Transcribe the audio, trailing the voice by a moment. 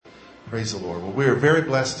Praise the Lord. Well, we are very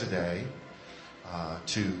blessed today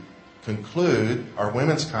to conclude our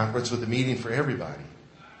women's conference with a meeting for everybody.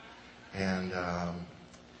 And a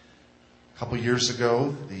couple years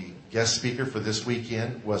ago, the guest speaker for this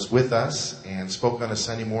weekend was with us and spoke on a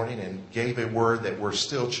Sunday morning and gave a word that we're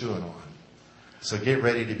still chewing on. So get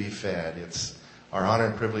ready to be fed. It's our honor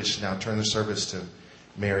and privilege to now turn the service to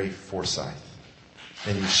Mary Forsythe.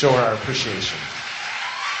 And you show our appreciation.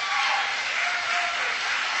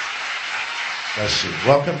 Bless you.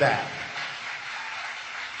 Welcome back.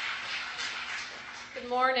 Good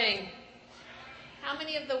morning. How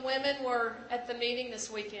many of the women were at the meeting this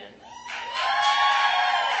weekend?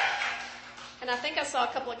 And I think I saw a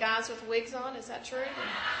couple of guys with wigs on. Is that true?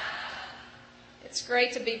 It's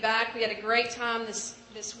great to be back. We had a great time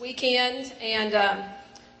this weekend, and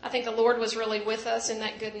I think the Lord was really with us in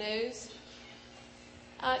that good news.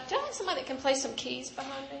 Do I have somebody that can play some keys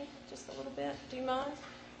behind me? Just a little bit. Do you mind?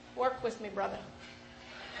 Work with me, brother.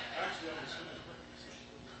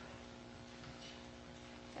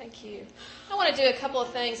 Thank you. I want to do a couple of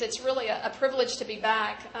things. It's really a privilege to be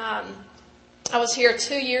back. I was here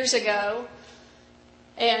 2 years ago,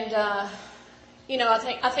 and I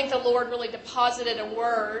think the Lord really deposited a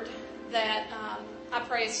word that I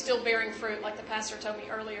pray is still bearing fruit. Like the pastor told me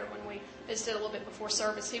earlier when we visited a little bit before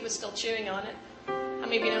service, he was still chewing on it. How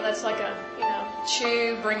many of you know that's like a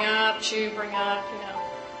chew, bring up,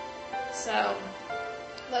 So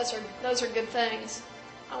those are good things.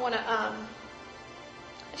 I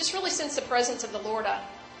just really sense the presence of the Lord.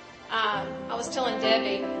 I was telling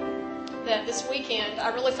Debbie that this weekend I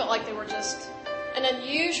really felt like there were just an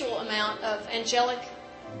unusual amount of angelic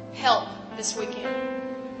help this weekend.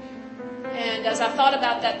 And as I thought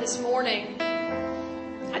about that this morning,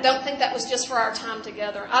 I don't think that was just for our time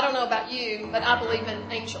together. I don't know about you, but I believe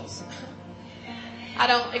in angels. I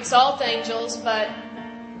don't exalt angels, but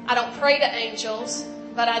I don't pray to angels,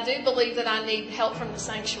 but I do believe that I need help from the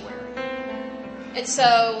sanctuary. And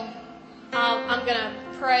so I'm going to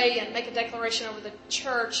pray and make a declaration over the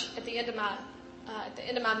church at the end of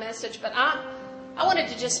my message. But I wanted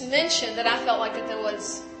to just mention that I felt like that there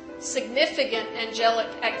was significant angelic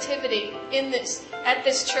activity at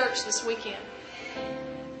this church this weekend.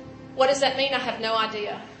 What does that mean? I have no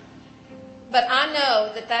idea. But I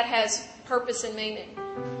know that has purpose and meaning.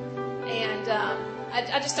 And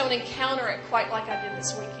I just don't encounter it quite like I did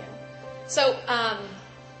this weekend. So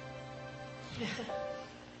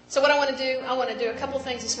what I want to do a couple of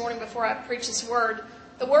things this morning before I preach this word.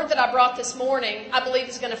 The word that I brought this morning, I believe,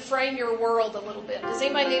 is going to frame your world a little bit. Does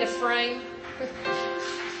anybody need a frame?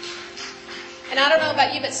 And I don't know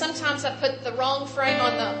about you, but sometimes I put the wrong frame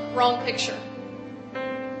on the wrong picture.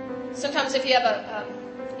 Sometimes if you have a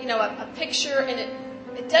picture and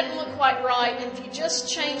it doesn't look quite right, and if you just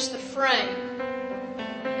change the frame,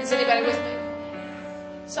 is anybody with me?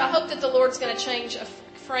 So I hope that the Lord's going to change a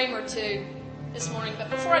frame or two this morning. But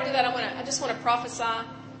before I do that, I just want to prophesy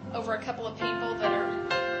over a couple of people that are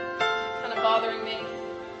kind of bothering me.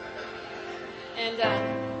 And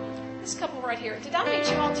this couple right here. Did I meet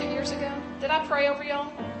you all 2 years ago? Did I pray over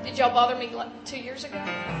y'all? Did y'all bother me 2 years ago?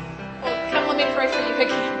 Well, come let me pray for you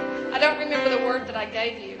again. I don't remember the word that I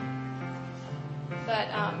gave you. But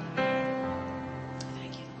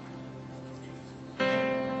thank you,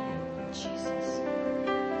 Lord. Jesus.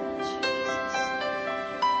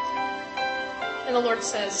 And the Lord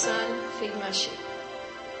says, son, feed my sheep.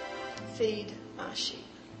 Feed my sheep.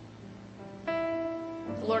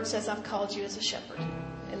 The Lord says, I've called you as a shepherd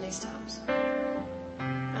in these times.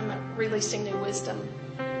 I'm releasing new wisdom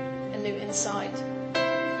and new insight,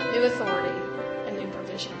 new authority, and new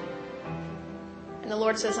provision. And the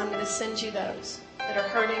Lord says, I'm going to send you those that are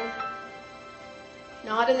hurting,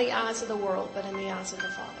 not in the eyes of the world, but in the eyes of the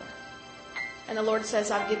Father. And the Lord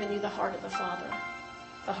says, I've given you the heart of a father,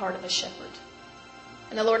 the heart of a shepherd.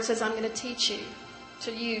 And the Lord says, I'm going to teach you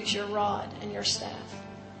to use your rod and your staff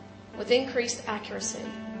with increased accuracy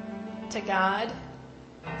to guide,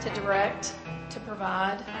 to direct, to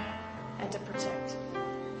provide, and to protect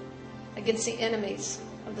against the enemies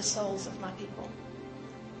of the souls of my people.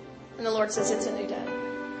 And the Lord says, it's a new day.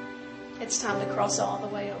 It's time to cross all the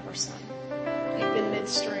way over, son. You've been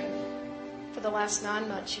midstream. For the last 9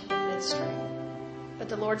 months, you've been midstream. But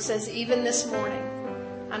the Lord says, even this morning,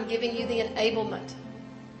 I'm giving you the enablement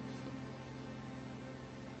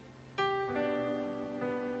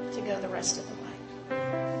to go the rest of the way.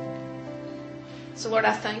 So, Lord,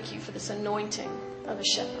 I thank you for this anointing of a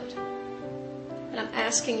shepherd. And I'm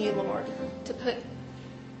asking you, Lord, to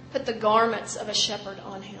put the garments of a shepherd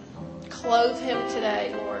on him. Clothe him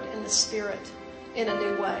today, Lord, in the Spirit in a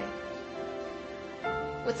new way.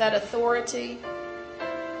 With that authority,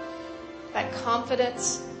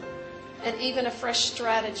 confidence and even a fresh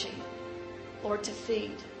strategy, Lord, to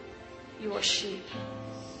feed your sheep.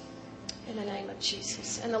 In the name of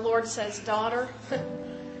Jesus. And the Lord says, daughter,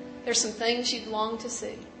 there's some things you've longed to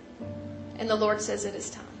see. And the Lord says it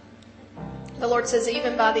is time. The Lord says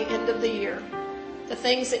even by the end of the year, the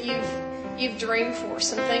things that you've dreamed for,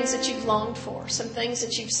 some things that you've longed for, some things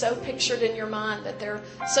that you've so pictured in your mind that they're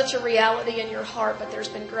such a reality in your heart, but there's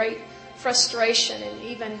been great frustration and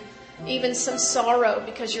even some sorrow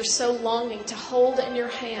because you're so longing to hold in your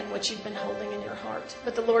hand what you've been holding in your heart.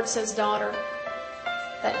 But the Lord says, daughter,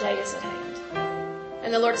 that day is at hand.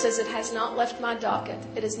 And the Lord says, it has not left my docket.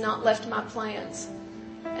 It has not left my plans.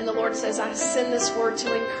 And the Lord says, I send this word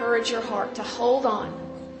to encourage your heart to hold on.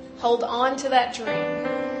 Hold on to that dream.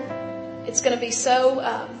 It's going to be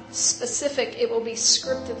so specific, it will be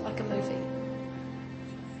scripted like a movie.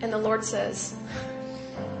 And the Lord says,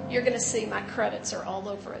 you're going to see my credits are all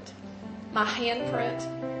over it. My handprint,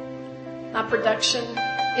 my production,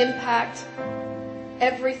 impact,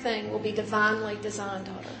 everything will be divinely designed,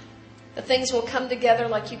 daughter. The things will come together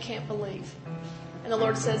like you can't believe. And the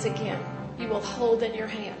Lord says again, you will hold in your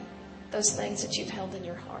hand those things that you've held in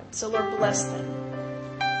your heart. So Lord, bless them.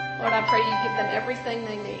 Lord, I pray you give them everything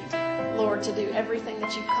they need, Lord, to do everything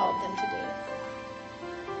that you've called them to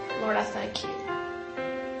do. Lord, I thank you.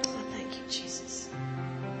 I thank you, Jesus.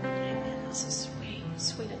 Amen. That's a sweet,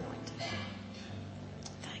 sweet anointing.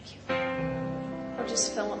 Thank you. Lord,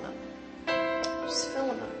 just fill them up. Just fill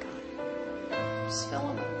them up, God. Just fill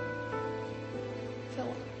them up. Fill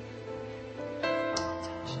them up.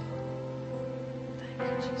 Touch. Thank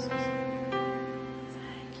you, Jesus.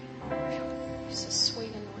 Thank you. Just a sweet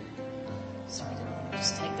anointing. Sweet anointing.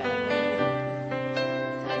 Just take that anointing.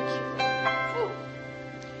 Thank you. Woo.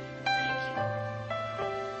 Thank you.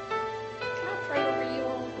 Can I pray over you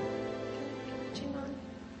all? Do you mind?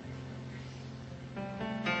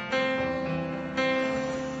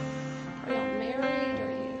 Are y'all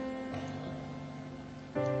married?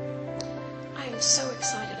 I am so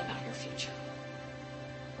excited about your future.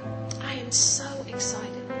 I am so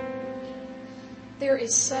excited. There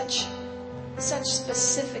is such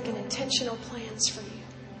specific and intentional plans for you.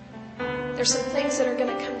 There's some things that are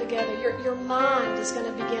going to come together. Your mind is going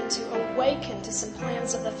to begin to awaken to some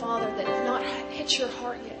plans of the Father that have not hit your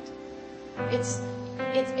heart yet. It's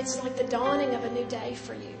like the dawning of a new day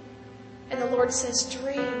for you. And the Lord says,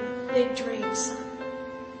 dream big dreams, son.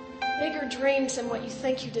 Bigger dreams than what you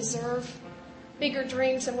think you deserve. Bigger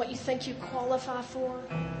dreams than what you think you qualify for.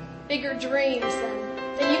 Bigger dreams than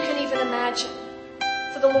you can even imagine.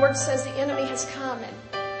 For the Lord says the enemy has come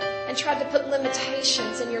and tried to put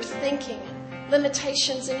limitations in your thinking,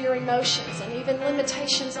 limitations in your emotions, and even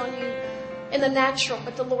limitations on you in the natural.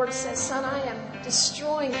 But the Lord says, son, I am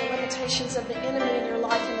destroying the limitations of the enemy in your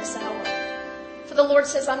life in this hour. For the Lord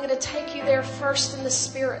says, I'm going to take you there first in the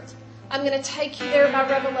Spirit. I'm going to take you there by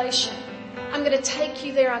revelation. I'm going to take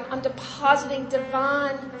you there. I'm depositing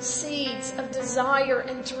divine seeds of desire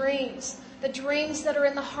and dreams. The dreams that are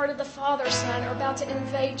in the heart of the Father, son, are about to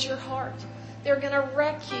invade your heart. They're going to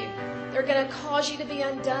wreck you. They're going to cause you to be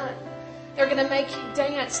undone. They're going to make you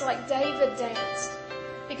dance like David danced.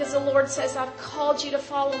 Because the Lord says, I've called you to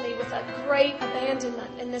follow me with a great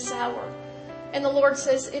abandonment in this hour. And the Lord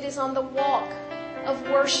says, it is on the walk of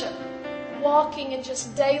worship, walking in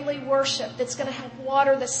just daily worship, that's going to help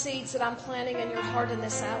water the seeds that I'm planting in your heart in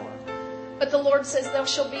this hour. But the Lord says there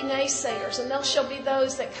shall be naysayers, and there shall be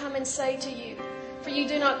those that come and say to you, for you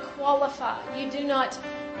do not qualify. You do not,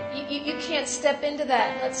 you can't step into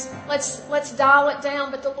that. Let's dial it down.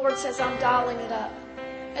 But the Lord says, I'm dialing it up.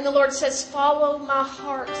 And the Lord says, follow my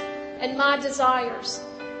heart and my desires,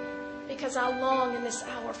 because I long in this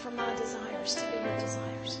hour for my desires to be your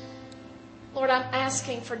desires. Lord, I'm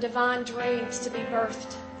asking for divine dreams to be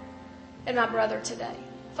birthed in my brother today.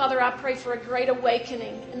 Father, I pray for a great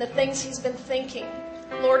awakening in the things he's been thinking.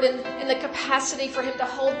 Lord, in the capacity for him to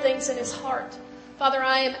hold things in his heart. Father,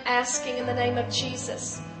 I am asking in the name of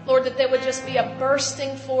Jesus, Lord, that there would just be a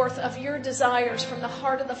bursting forth of your desires from the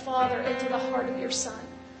heart of the Father into the heart of your Son.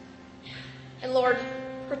 And Lord,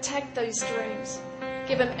 protect those dreams.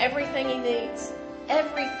 Give him everything he needs.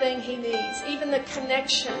 Everything he needs. Even the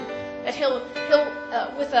connection that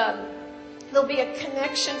there'll be a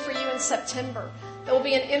connection for you in September. There will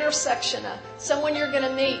be an intersection, someone you're going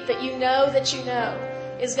to meet that you know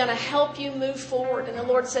is going to help you move forward. And the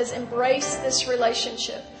Lord says, embrace this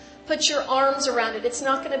relationship. Put your arms around it. It's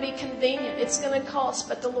not going to be convenient. It's going to cost.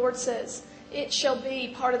 But the Lord says, it shall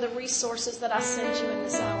be part of the resources that I send you in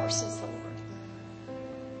this hour, says the Lord.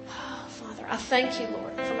 Oh, Father, I thank you,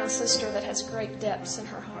 Lord, for my sister that has great depths in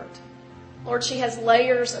her heart. Lord, she has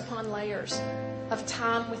layers upon layers of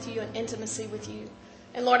time with you and intimacy with you.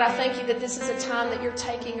 And Lord, I thank you that this is a time that you're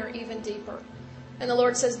taking her even deeper. And the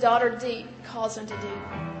Lord says, daughter, deep calls unto deep.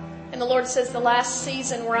 And the Lord says, the last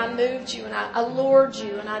season where I moved you and I lured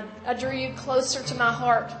you and I drew you closer to my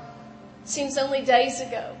heart seems only days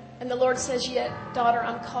ago. And the Lord says, yet, daughter,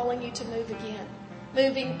 I'm calling you to move again.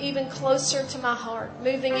 Moving even closer to my heart.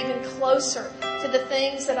 Moving even closer to the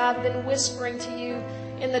things that I've been whispering to you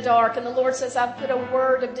in the dark. And the Lord says, I've put a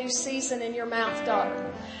word of due season in your mouth,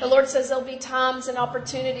 daughter. The Lord says there'll be times and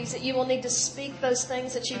opportunities that you will need to speak those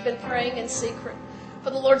things that you've been praying in secret. For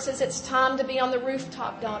the Lord says it's time to be on the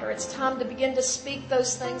rooftop, daughter. It's time to begin to speak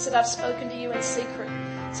those things that I've spoken to you in secret.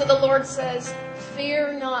 So the Lord says,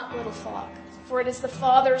 fear not, little flock, for it is the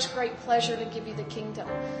Father's great pleasure to give you the kingdom.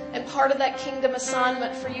 And part of that kingdom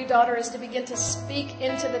assignment for you, daughter, is to begin to speak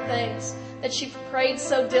into the things that you've prayed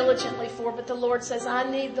so diligently for. But the Lord says, I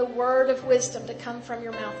need the word of wisdom to come from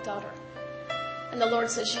your mouth, daughter. And the Lord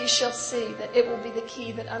says, you shall see that it will be the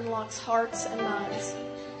key that unlocks hearts and minds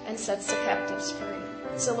and sets the captives free.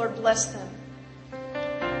 So Lord, bless them.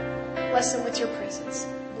 Bless them with your presence.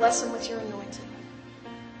 Bless them with your anointing.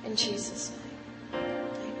 In Jesus' name.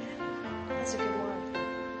 Amen. That's a good word.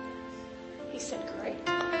 He said, great.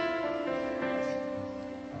 Can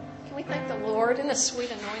we thank the Lord in a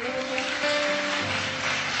sweet anointing in here?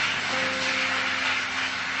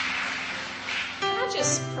 Can I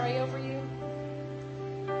just pray over you?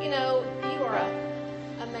 You know, you are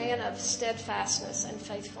a man of steadfastness and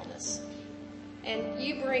faithfulness. And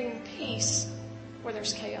you bring peace where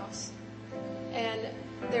there's chaos. And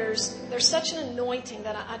there's such an anointing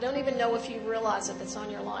that I don't even know if you realize it that's on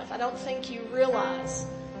your life. I don't think you realize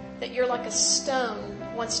that you're like a stone.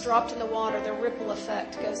 Once dropped in the water, the ripple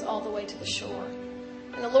effect goes all the way to the shore.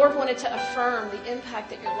 And the Lord wanted to affirm the impact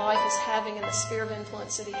that your life is having and the sphere of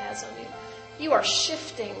influence that He has on you. You are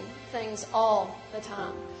shifting things all the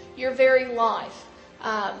time. Your very life,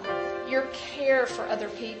 your care for other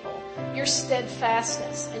people, your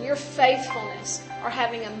steadfastness, and your faithfulness are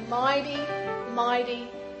having a mighty, mighty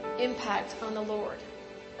impact on the Lord.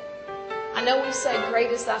 I know we say,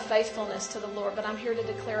 great is thy faithfulness to the Lord, but I'm here to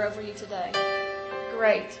declare over you today,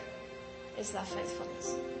 great is thy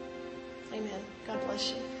faithfulness. Amen. God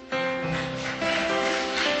bless you.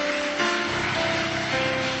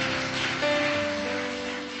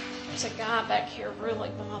 There's a guy back here really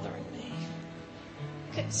bothering me.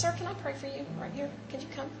 Sir, can I pray for you right here? Could you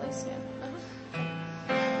come, please? Yeah.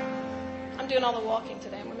 I'm doing all the walking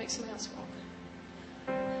today. I'm going to make somebody else walk.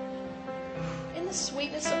 In the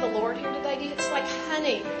sweetness of the Lord here today, it's like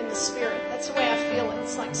honey in the Spirit. That's the way I feel it.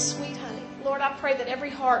 It's like sweet honey. Lord, I pray that every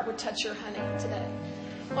heart would touch your honey today.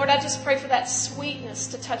 Lord, I just pray for that sweetness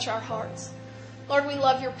to touch our hearts. Lord, we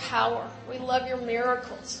love your power. We love your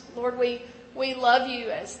miracles. Lord, we love you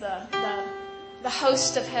as the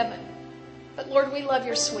host of heaven. But Lord, we love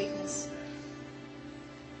your sweetness.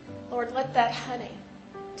 Lord, let that honey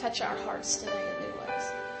touch our hearts today in new ways.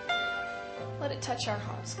 Let it touch our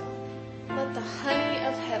hearts, God. Let the honey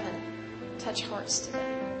of heaven touch hearts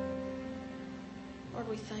today. Lord,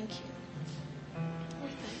 we thank you. We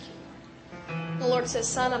thank you. The Lord says,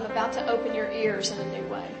 son, I'm about to open your ears in a new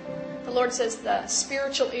way. The Lord says the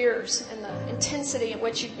spiritual ears and the intensity in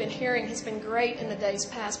which you've been hearing has been great in the days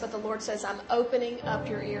past, but the Lord says, I'm opening up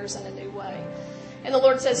your ears in a new way. And the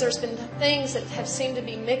Lord says there's been things that have seemed to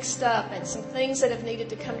be mixed up and some things that have needed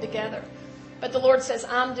to come together. But the Lord says,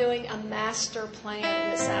 I'm doing a master plan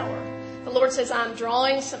in this hour. The Lord says, I'm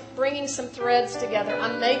bringing some threads together.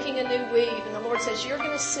 I'm making a new weave. And the Lord says, you're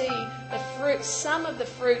going to see the fruit, some of the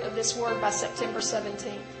fruit of this word by September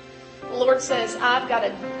 17th. The Lord says, I've got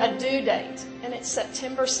a due date, and it's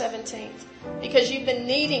September 17th, because you've been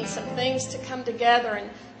needing some things to come together, and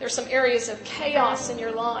there's some areas of chaos in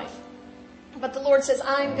your life. But the Lord says,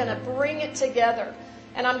 I'm going to bring it together,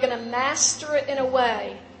 and I'm going to master it in a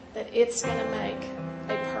way that it's going to make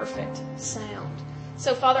a perfect sound.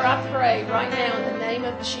 So, Father, I pray right now in the name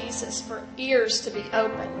of Jesus for ears to be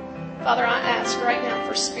open. Father, I ask right now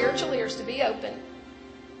for spiritual ears to be open,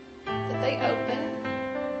 that they open.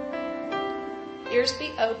 Ears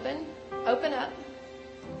be open. Open up.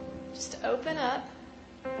 Just open up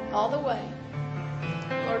all the way.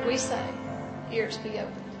 Lord, we say, ears be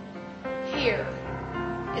opened. Hear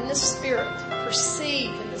in the Spirit.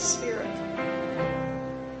 Perceive in the Spirit.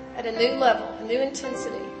 At a new level, a new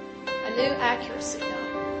intensity, a new accuracy, God.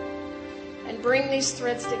 And bring these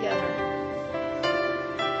threads together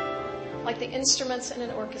like the instruments in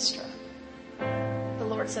an orchestra. The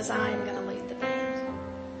Lord says, I am going to lead the band.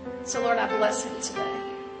 So, Lord, I bless him today.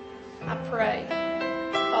 I pray,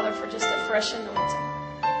 Father, for just a fresh anointing.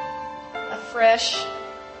 A fresh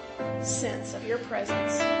sense of your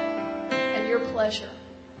presence and your pleasure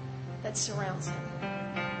that surrounds him.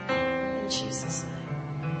 In Jesus' name.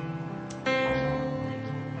 Thank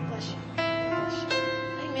you. Bless you. Bless you.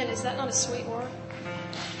 Amen. Is that not a sweet word?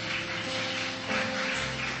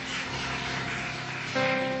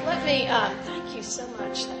 Let me, thank you so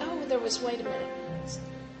much. Oh, there was, wait a minute.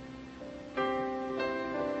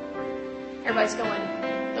 Everybody's going,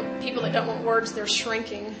 the people that don't want words, they're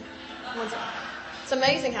shrinking. It's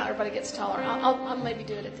amazing how everybody gets taller. I'll maybe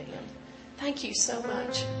do it at the end. Thank you so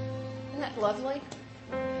much. Isn't that lovely?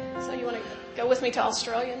 So you want to go with me to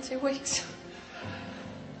Australia in 2 weeks?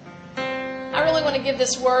 I really want to give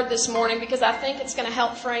this word this morning because I think it's going to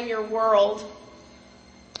help frame your world.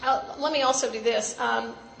 Let me also do this.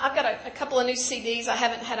 I've got a couple of new CDs. I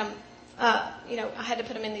haven't had them, I had to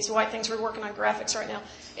put them in these white things. We're working on graphics right now.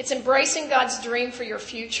 It's Embracing God's Dream for Your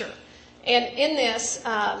Future. And in this,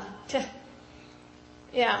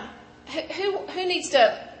 who needs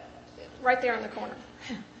to, right there in the corner.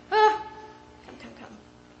 Come.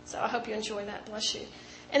 So I hope you enjoy that. Bless you.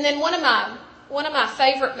 And then one of my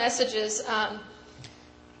favorite messages that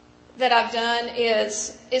I've done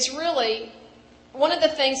is really one of the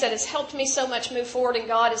things that has helped me so much move forward in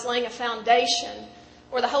God is laying a foundation,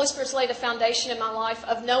 or the Holy Spirit's laid a foundation in my life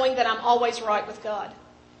of knowing that I'm always right with God.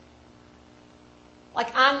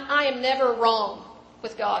 Like I am never wrong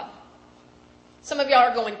with God. Some of y'all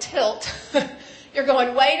are going tilt. You're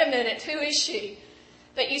going, wait a minute, who is she?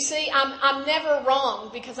 But you see, I'm never wrong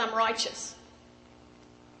because I'm righteous.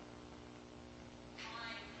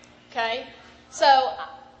 Okay? So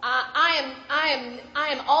I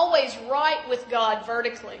am always right with God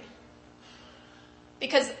vertically.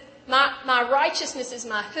 Because my righteousness is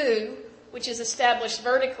my who, which is established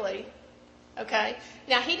vertically. Okay?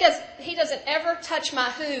 Now he doesn't ever touch my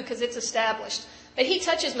who because it's established. But he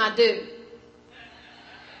touches my do.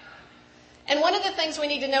 And one of the things we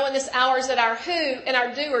need to know in this hour is that our who and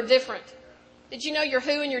our do are different. Did you know your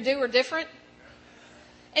who and your do are different?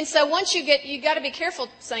 And so once you got to be careful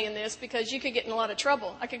saying this because you could get in a lot of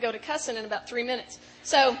trouble. I could go to cussing in about 3 minutes.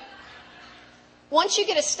 So once you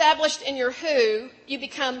get established in your who, you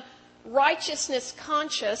become righteousness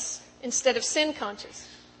conscious instead of sin conscious.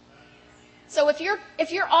 So if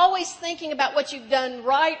you're always thinking about what you've done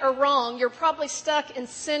right or wrong, you're probably stuck in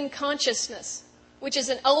sin consciousness, which is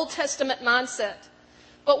an Old Testament mindset.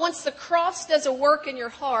 But once the cross does a work in your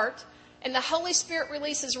heart and the Holy Spirit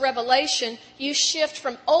releases revelation, you shift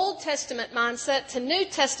from Old Testament mindset to New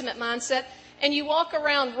Testament mindset, and you walk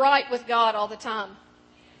around right with God all the time.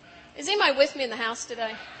 Is anybody with me in the house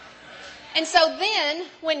today? And so then,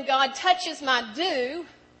 when God touches my do,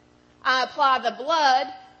 I apply the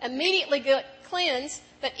blood, immediately get cleansed,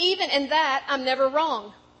 but even in that, I'm never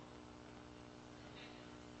wrong.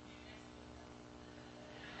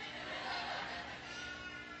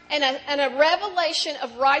 And a revelation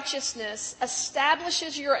of righteousness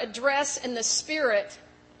establishes your address in the Spirit,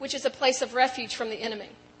 which is a place of refuge from the enemy.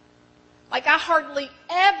 Like I hardly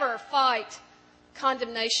ever fight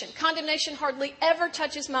condemnation. Condemnation hardly ever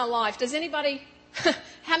touches my life. Does anybody,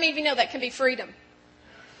 how many of you know that can be freedom?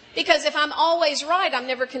 Because if I'm always right, I'm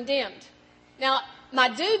never condemned. Now, my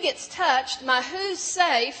do gets touched, my who's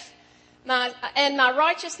safe, and my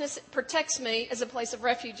righteousness protects me as a place of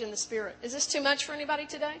refuge in the Spirit. Is this too much for anybody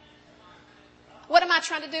today? What am I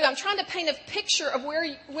trying to do? I'm trying to paint a picture of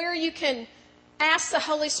where you can ask the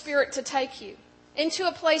Holy Spirit to take you into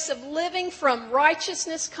a place of living from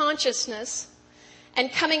righteousness consciousness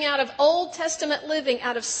and coming out of Old Testament living,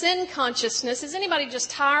 out of sin consciousness. Is anybody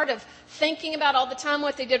just tired of thinking about all the time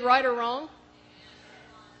what they did right or wrong?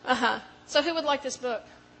 So who would like this book?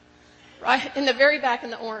 Right in the very back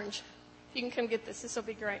in the orange. You can come get this. This will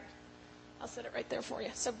be great. I'll set it right there for you.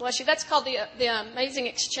 So bless you. That's called the Amazing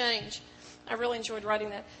Exchange. I really enjoyed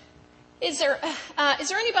writing that. Is there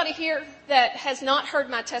anybody here that has not heard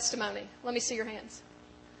my testimony? Let me see your hands.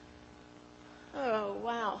 Oh,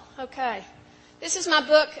 wow. Okay. This is my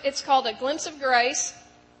book. It's called A Glimpse of Grace.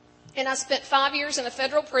 And I spent 5 years in a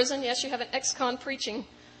federal prison. Yes, you have an ex-con preaching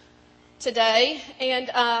today. And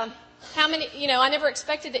how many, I never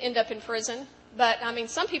expected to end up in prison. But,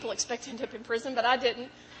 some people expect to end up in prison, but I didn't.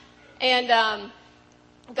 And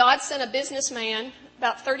God sent a businessman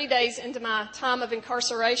about 30 days into my time of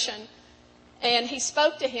incarceration. And he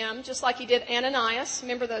spoke to him just like he did Ananias.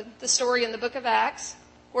 Remember the story in the book of Acts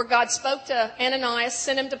where God spoke to Ananias,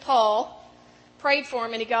 sent him to Paul, prayed for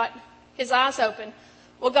him, and he got his eyes open.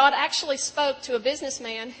 Well, God actually spoke to a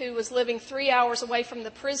businessman who was living 3 hours away from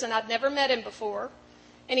the prison. I'd never met him before.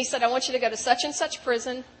 And he said, I want you to go to such and such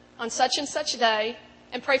prison on such and such day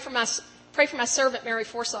and pray for my servant, Mary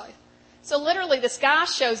Forsythe. So literally this guy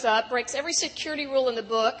shows up, breaks every security rule in the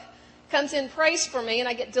book, comes in, prays for me, and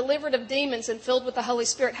I get delivered of demons and filled with the Holy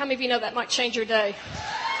Spirit. How many of you know that might change your day?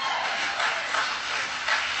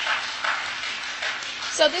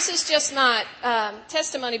 So this is just my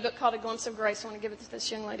testimony book called A Glimpse of Grace. I want to give it to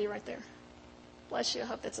this young lady right there. Bless you. I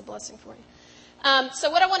hope that's a blessing for you.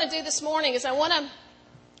 So what I want to do this morning is I want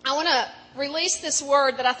to release this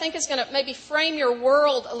word that I think is going to maybe frame your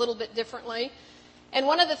world a little bit differently. And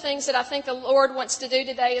one of the things that I think the Lord wants to do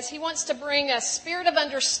today is He wants to bring a spirit of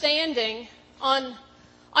understanding on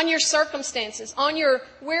your circumstances, on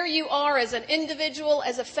where you are as an individual,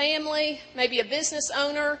 as a family, maybe a business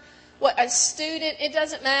owner, a student. It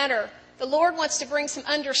doesn't matter. The Lord wants to bring some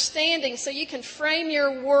understanding so you can frame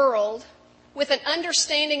your world with an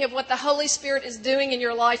understanding of what the Holy Spirit is doing in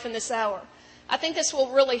your life in this hour. I think this will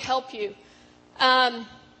really help you.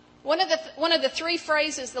 One of the three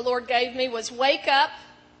phrases the Lord gave me was wake up,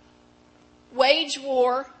 wage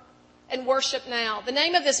war, and worship now. The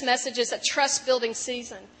name of this message is a trust building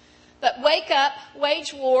season. But wake up,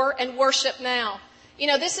 wage war, and worship now. You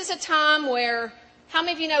know, this is a time where, how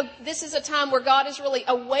many of you know this is a time where God is really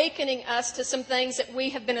awakening us to some things that we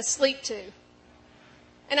have been asleep to?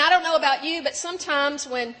 And I don't know about you, but sometimes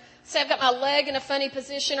when, say I've got my leg in a funny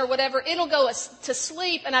position or whatever, it'll go to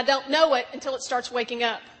sleep and I don't know it until it starts waking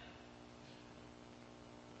up.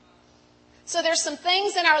 So there's some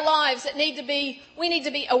things in our lives that we need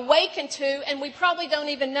to be awakened to, and we probably don't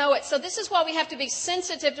even know it. So this is why we have to be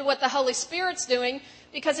sensitive to what the Holy Spirit's doing,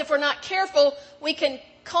 because if we're not careful, we can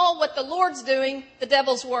call what the Lord's doing the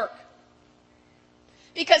devil's work.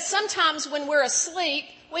 Because sometimes when we're asleep,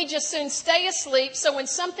 we just soon stay asleep. So when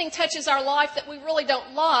something touches our life that we really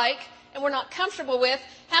don't like and we're not comfortable with,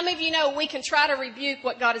 how many of you know we can try to rebuke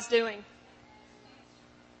what God is doing?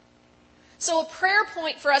 So a prayer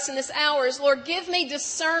point for us in this hour is, Lord, give me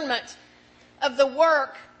discernment of the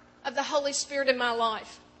work of the Holy Spirit in my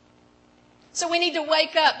life. So we need to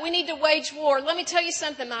wake up. We need to wage war. Let me tell you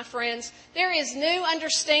something, my friends. There is new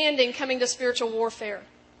understanding coming to spiritual warfare.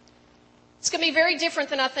 It's going to be very different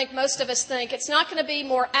than I think most of us think. It's not going to be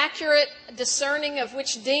more accurate, discerning of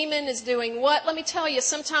which demon is doing what. Let me tell you,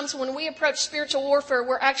 sometimes when we approach spiritual warfare,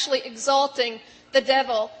 we're actually exalting the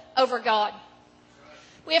devil over God.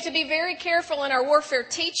 We have to be very careful in our warfare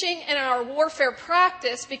teaching and in our warfare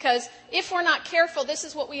practice, because if we're not careful, this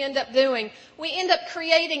is what we end up doing. We end up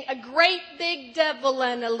creating a great big devil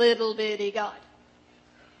and a little bitty God.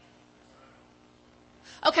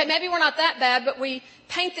 Okay, maybe we're not that bad, but we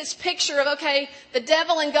paint this picture of, okay, the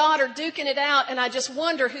devil and God are duking it out, and I just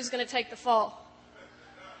wonder who's going to take the fall.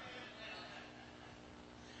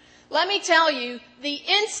 Let me tell you, the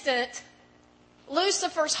instant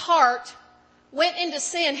Lucifer's heart went into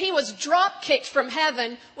sin, he was drop-kicked from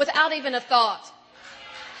heaven without even a thought.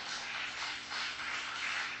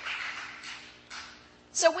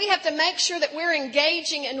 So we have to make sure that we're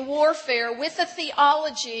engaging in warfare with a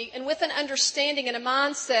theology and with an understanding and a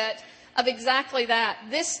mindset of exactly that.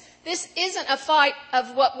 This isn't a fight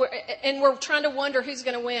of we're trying to wonder who's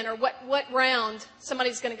going to win or what round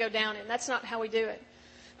somebody's going to go down in. That's not how we do it.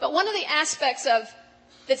 But one of the aspects of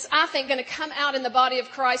that's, I think, going to come out in the body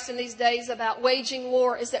of Christ in these days about waging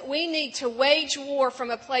war is that we need to wage war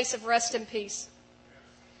from a place of rest and peace.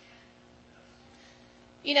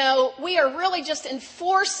 You know, we are really just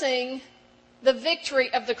enforcing the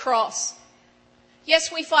victory of the cross.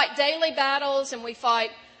 Yes, we fight daily battles and we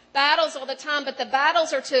fight battles all the time, but the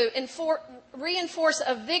battles are to reinforce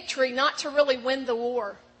a victory, not to really win the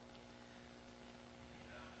war.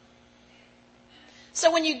 So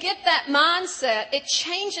when you get that mindset, it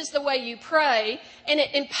changes the way you pray, and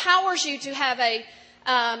it empowers you to have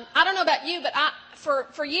I don't know about you, but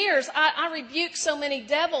for years, I rebuked so many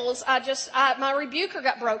devils, my rebuker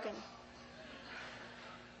got broken.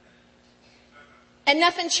 And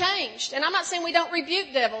nothing changed. And I'm not saying we don't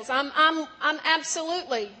rebuke devils. I'm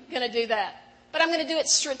absolutely going to do that. But I'm going to do it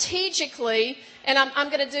strategically, and I'm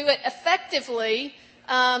going to do it effectively,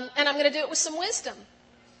 and I'm going to do it with some wisdom.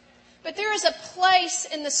 But there is a place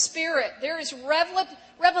in the Spirit. There is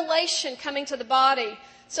revelation coming to the body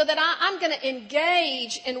so that I'm going to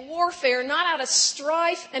engage in warfare, not out of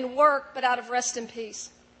strife and work, but out of rest and peace.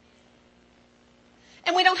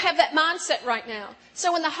 And we don't have that mindset right now.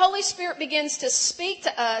 So when the Holy Spirit begins to speak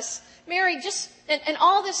to us, Mary, and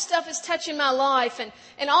all this stuff is touching my life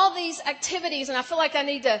and all these activities, and I feel like I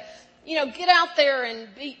need to, get out there and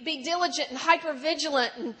be diligent and hyper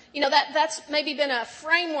vigilant. And, that's maybe been a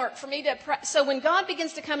framework for me to, so when God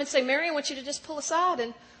begins to come and say, Mary, I want you to just pull aside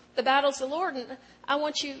and the battle's the Lord, and I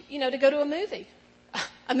want you, to go to a movie.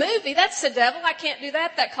 A movie? That's the devil. I can't do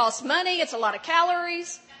that. That costs money. It's a lot of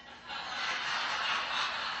calories.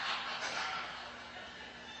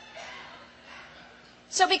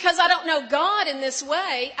 So because I don't know God in this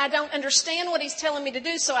way, I don't understand what He's telling me to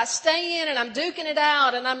do. So I stay in and I'm duking it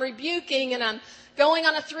out and I'm rebuking and I'm going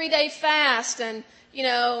on a 3-day fast and,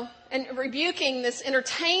 and rebuking this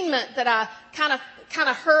entertainment that I kind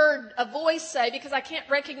of heard a voice say because I can't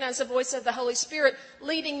recognize the voice of the Holy Spirit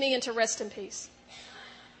leading me into rest and peace.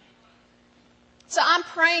 So I'm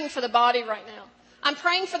praying for the body right now. I'm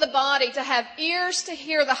praying for the body to have ears to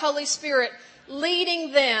hear the Holy Spirit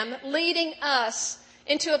leading them, leading us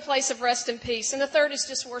into a place of rest and peace. And the third is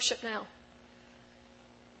just worship now.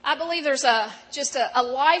 I believe there's just a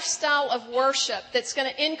lifestyle of worship that's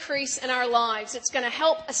going to increase in our lives. It's going to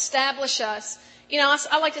help establish us.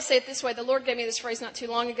 I like to say it this way. The Lord gave me this phrase not too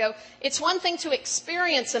long ago. It's one thing to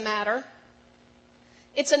experience a matter.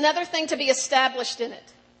 It's another thing to be established in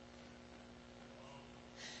it.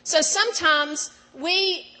 So sometimes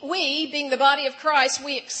we, being the body of Christ,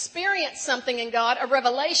 we experience something in God, a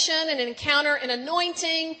revelation, an encounter, an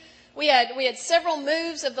anointing. We had several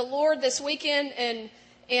moves of the Lord this weekend,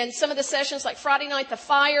 and some of the sessions, like Friday night, the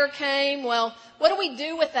fire came. Well, what do we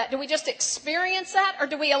do with that? Do we just experience that, or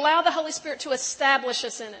do we allow the Holy Spirit to establish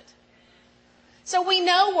us in it? So we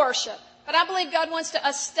know worship, but I believe God wants to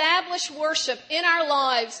establish worship in our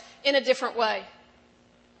lives in a different way.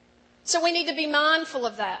 So we need to be mindful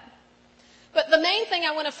of that. But the main thing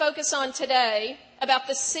I want to focus on today about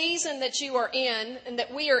the season that you are in and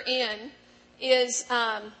that we are in is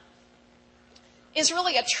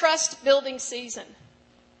really a trust-building season.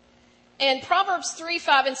 And Proverbs 3,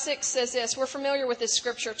 5, and 6 says this. We're familiar with this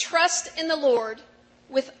scripture. Trust in the Lord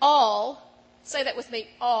with all, say that with me,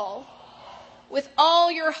 all, with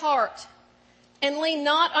all your heart, and lean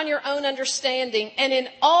not on your own understanding, and in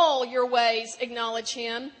all your ways acknowledge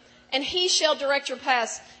Him, and He shall direct your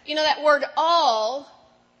paths. You know, that word all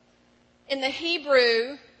in the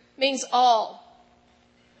Hebrew means all.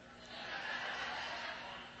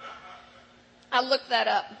 I looked that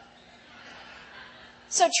up.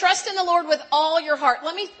 So trust in the Lord with all your heart.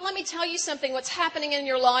 Let me tell you something, what's happening in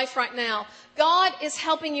your life right now. God is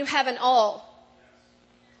helping you have an all.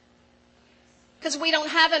 Because we don't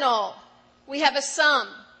have an all. We have a some.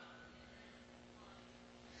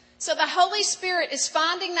 So the Holy Spirit is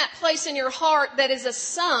finding that place in your heart that is a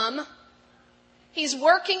some. He's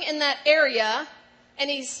working in that area, and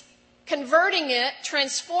He's converting it,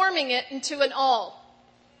 transforming it into an all.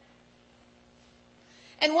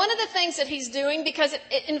 And one of the things that He's doing, because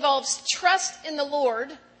it involves trust in the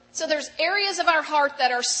Lord, so there's areas of our heart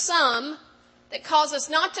that are some that cause us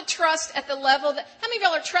not to trust at the level that... How many of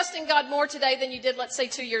y'all are trusting God more today than you did, let's say,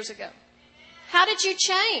 2 years ago? How did you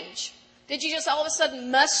change? Did you just all of a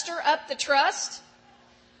sudden muster up the trust?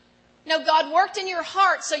 No, God worked in your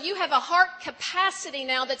heart, so you have a heart capacity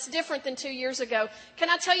now that's different than 2 years ago.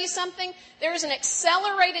 Can I tell you something? There is an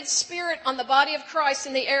accelerated spirit on the body of Christ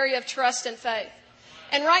in the area of trust and faith.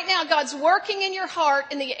 And right now, God's working in your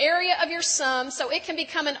heart in the area of your some, so it can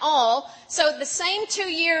become an all. So the same 2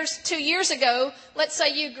 years ago, let's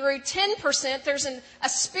say you grew 10%, there's a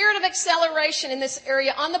spirit of acceleration in this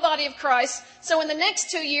area on the body of Christ. So in the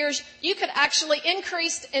next 2 years, you could actually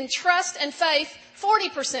increase in trust and faith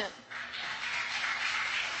 40%.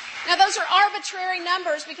 Now, those are arbitrary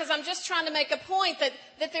numbers because I'm just trying to make a point that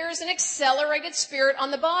there is an accelerated spirit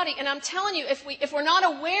on the body. And I'm telling you, if we're not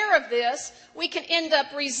aware of this, we can end up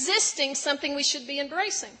resisting something we should be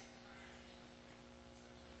embracing.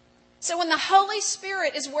 So when the Holy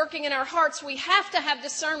Spirit is working in our hearts, we have to have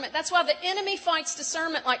discernment. That's why the enemy fights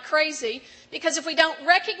discernment like crazy, because if we don't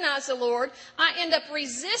recognize the Lord, I end up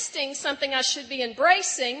resisting something I should be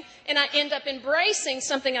embracing, and I end up embracing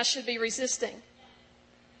something I should be resisting.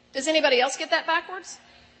 Does anybody else get that backwards?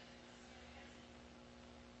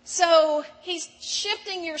 So He's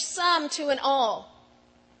shifting your some to an all.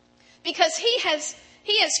 Because He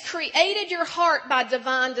has created your heart by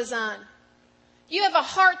divine design. You have a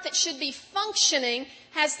heart that should be functioning,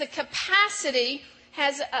 has the capacity,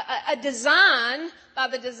 has a design by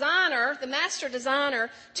the designer, the master designer,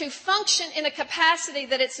 to function in a capacity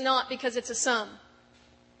that it's not because it's a some.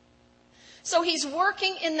 So He's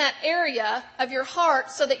working in that area of your heart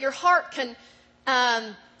so that your heart can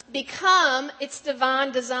become its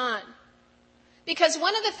divine design. Because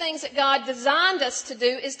one of the things that God designed us to do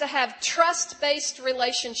is to have trust-based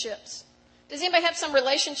relationships. Does anybody have some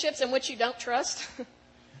relationships in which you don't trust?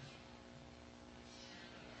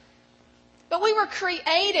 But we were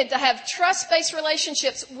created to have trust-based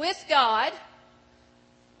relationships with God,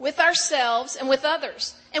 with ourselves, and with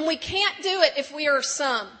others. And we can't do it if we are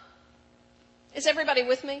some. Is everybody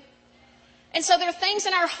with me? And so there are things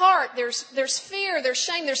in our heart, there's fear, there's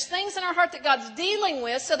shame, there's things in our heart that God's dealing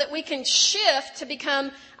with so that we can shift to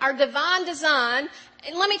become our divine design.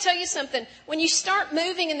 And let me tell you something, when you start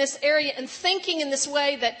moving in this area and thinking in this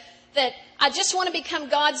way that I just want to become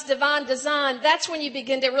God's divine design, that's when you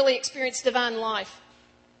begin to really experience divine life.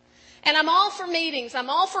 And I'm all for meetings. I'm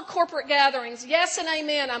all for corporate gatherings. Yes and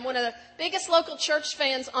amen. I'm one of the biggest local church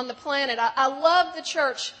fans on the planet. I love the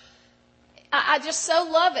church. I just so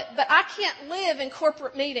love it. But I can't live in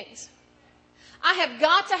corporate meetings. I have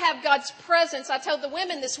got to have God's presence. I told the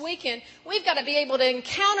women this weekend, we've got to be able to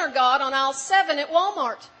encounter God on aisle 7 at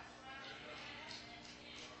Walmart.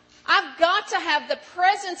 I've got to have the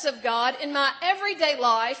presence of God in my everyday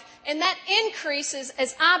life, and that increases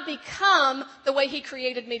as I become the way He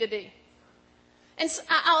created me to be. And so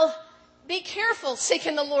I'll be careful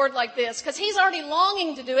seeking the Lord like this, because He's already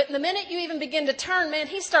longing to do it. And the minute you even begin to turn, man,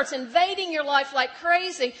 He starts invading your life like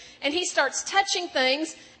crazy, and He starts touching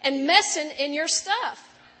things and messing in your stuff.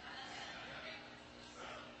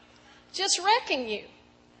 Just wrecking you.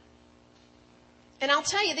 And I'll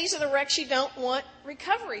tell you, these are the wrecks you don't want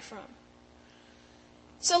recovery from.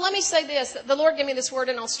 So let me say this. The Lord gave me this word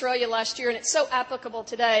in Australia last year, and it's so applicable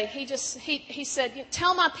today. He said,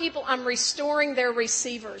 tell my people I'm restoring their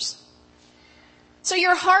receivers. So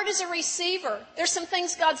your heart is a receiver. There's some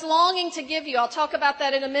things God's longing to give you. I'll talk about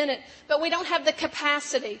that in a minute. But we don't have the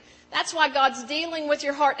capacity. That's why God's dealing with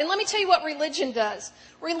your heart. And let me tell you what religion does.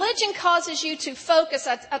 Religion causes you to focus.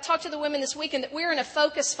 I talked to the women this weekend that we're in a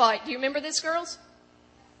focus fight. Do you remember this, girls?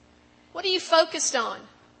 What are you focused on?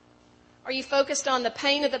 Are you focused on the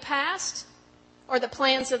pain of the past or the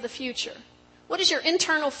plans of the future? What is your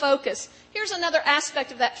internal focus? Here's another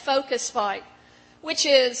aspect of that focus fight, which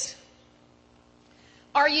is,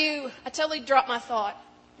 I totally dropped my thought.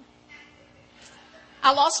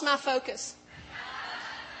 I lost my focus.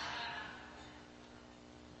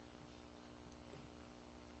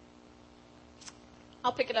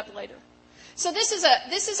 I'll pick it up later. So this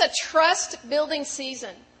is a trust building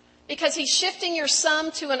season, because He's shifting your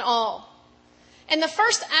sum to an all. And the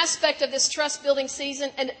first aspect of this trust building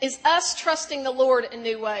season is us trusting the Lord in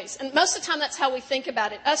new ways. And most of the time that's how we think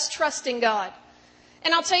about it, us trusting God.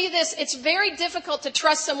 And I'll tell you this, it's very difficult to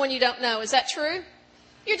trust someone you don't know. Is that true?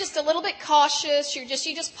 You're just a little bit cautious. You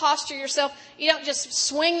just posture yourself. You don't just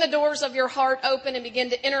swing the doors of your heart open and begin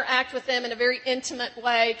to interact with them in a very intimate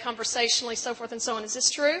way, conversationally, so forth and so on. Is this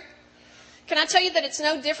true? Can I tell you that it's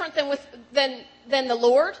no different than the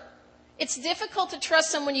Lord? It's difficult to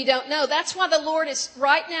trust someone you don't know. That's why the Lord is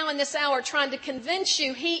right now in this hour trying to convince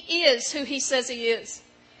you He is who He says He is.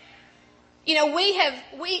 You know,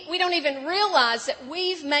 we don't even realize that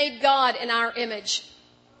we've made God in our image.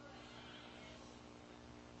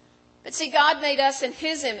 But see, God made us in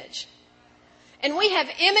His image. And we have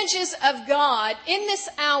images of God in this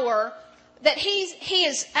hour that He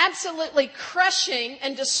is absolutely crushing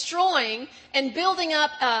and destroying and building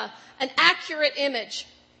up an accurate image.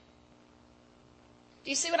 Do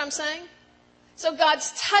you see what I'm saying? So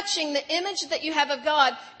God's touching the image that you have of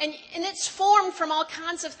God, and it's formed from all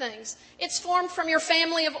kinds of things. It's formed from your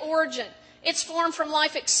family of origin. It's formed from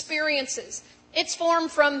life experiences. It's formed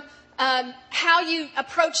from how you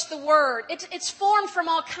approach the Word. It's formed from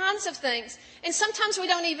all kinds of things. And sometimes we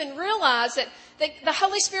don't even realize that the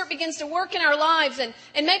Holy Spirit begins to work in our lives, and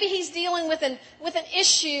maybe He's dealing with an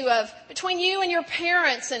issue between you and your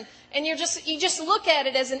parents, and you just look at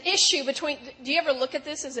it as an issue between. Do you ever look at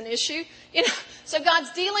this as an issue? You know, so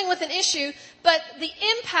God's dealing with an issue, but the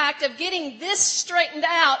impact of getting this straightened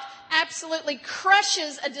out absolutely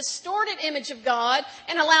crushes a distorted image of God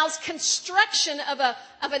and allows construction of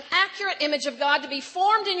an accurate image of God to be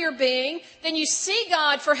formed in your being. Then you see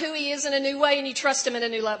God for who He is in a new way, and you trust Him at a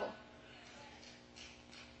new level.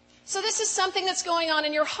 So this is something that's going on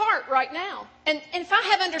in your heart right now. And if I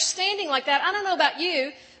have understanding like that, I don't know about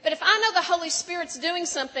you, but if I know the Holy Spirit's doing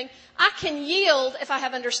something, I can yield if I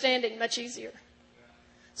have understanding much easier.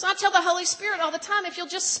 So I tell the Holy Spirit all the time, if you'll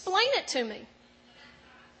just explain it to me.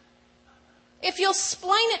 If you'll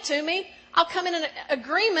explain it to me, I'll come in an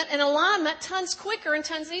agreement and alignment tons quicker and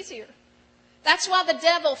tons easier. That's why the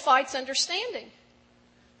devil fights understanding.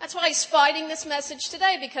 That's why he's fighting this message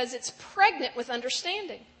today, because it's pregnant with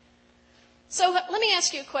understanding. So let me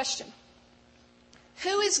ask you a question.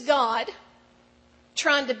 Who is God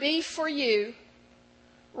trying to be for you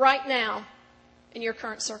right now in your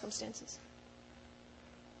current circumstances?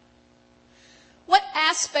 What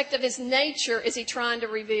aspect of His nature is He trying to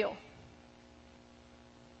reveal?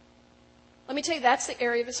 Let me tell you, that's the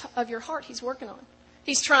area of your heart He's working on.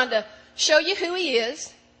 He's trying to show you who He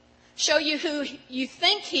is, show you who you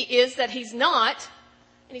think He is that He's not,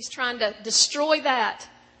 and he's trying to destroy that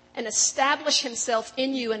and establish himself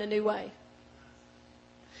in you in a new way.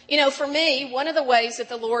 You know, for me, one of the ways that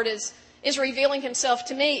the Lord is revealing himself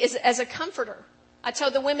to me is as a comforter. I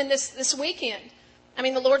told the women this weekend. I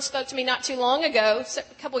mean, the Lord spoke to me not too long ago,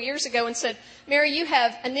 a couple years ago, and said, Mary, you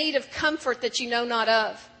have a need of comfort that you know not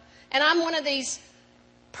of. And I'm one of these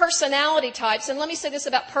personality types. And let me say this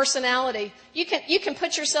about personality. You can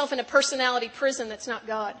put yourself in a personality prison that's not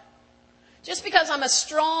God. Just because I'm a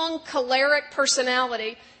strong, choleric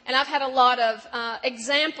personality, and I've had a lot of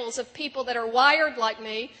examples of people that are wired like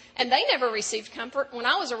me, and they never received comfort when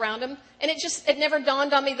I was around them, and it never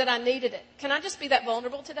dawned on me that I needed it. Can I just be that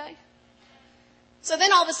vulnerable today? So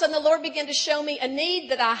then all of a sudden the Lord began to show me a need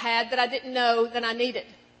that I had that I didn't know that I needed.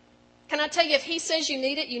 Can I tell you, if he says you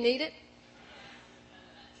need it, you need it?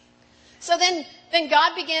 So then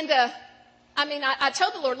God began to, I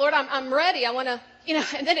told the Lord, I'm ready. I want to,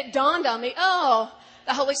 and then it dawned on me, oh,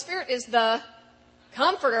 the Holy Spirit is the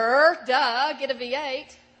comforter. Duh, get a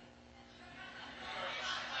V8.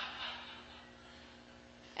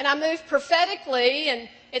 And I moved prophetically, and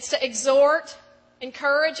it's to exhort,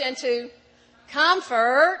 encourage, and to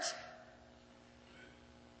comfort.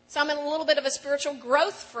 So I'm in a little bit of a spiritual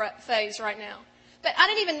growth phase right now. But I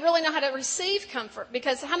didn't even really know how to receive comfort,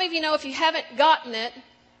 because how many of you know if you haven't gotten it,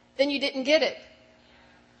 then you didn't get it?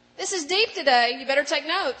 This is deep today. You better take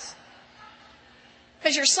notes.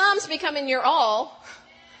 Because your some's becoming your all,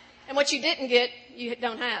 and what you didn't get, you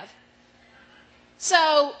don't have.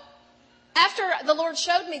 So after the Lord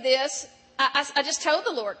showed me this, I just told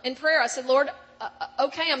the Lord in prayer. I said, Lord,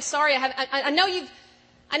 okay, I'm sorry. I know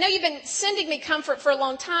you've been sending me comfort for a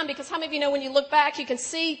long time, because how many of you know when you look back, you can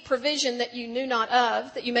see provision that you knew not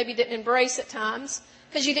of, that you maybe didn't embrace at times,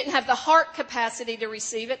 because you didn't have the heart capacity to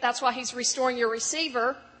receive it. That's why he's restoring your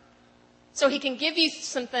receiver, so he can give you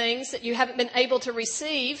some things that you haven't been able to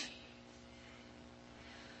receive.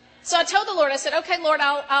 So I told the Lord, I said, okay, Lord,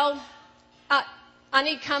 I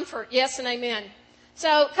need comfort. Yes and amen.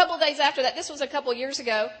 So a couple of days after that, this was a couple of years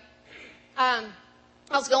ago, I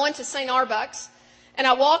was going to St. Arbuck's, and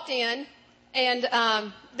I walked in, and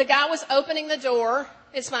the guy was opening the door.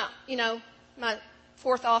 It's my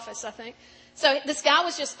fourth office, I think. So this guy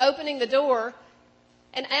was just opening the door,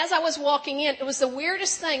 and as I was walking in, it was the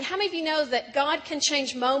weirdest thing. How many of you know that God can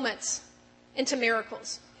change moments into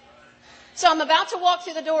miracles? So I'm about to walk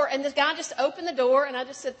through the door, and this guy just opened the door, and I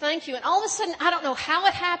just said, thank you. And all of a sudden, I don't know how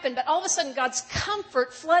it happened, but all of a sudden, God's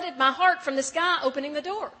comfort flooded my heart from this guy opening the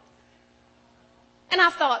door. And I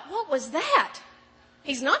thought, what was that?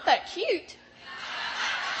 He's not that cute.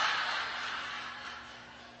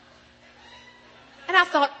 And I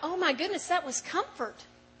thought, oh my goodness, that was comfort.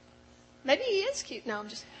 Maybe he is cute. No, I'm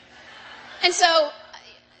just. And so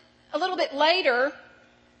a little bit later,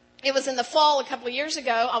 it was in the fall a couple of years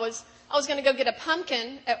ago, I was going to go get a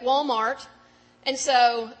pumpkin at Walmart. And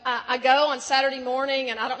so I go on Saturday morning,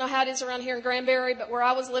 and I don't know how it is around here in Granbury, but where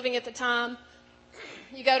I was living at the time,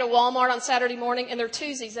 you go to Walmart on Saturday morning, and there are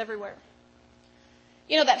twosies everywhere.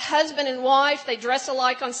 You know that husband and wife, they dress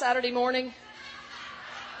alike on Saturday morning?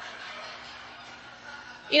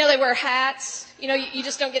 You know, they wear hats. You know, you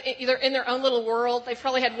just don't get, they're in their own little world. They've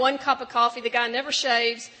probably had one cup of coffee. The guy never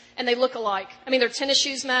shaves, and they look alike. I mean, their tennis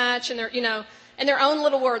shoes match, and they're, in their own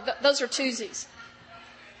little world. Those are twosies.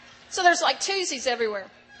 So there's like twosies everywhere.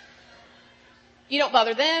 You don't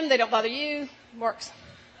bother them. They don't bother you. Works.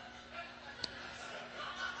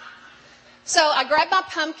 So I grabbed my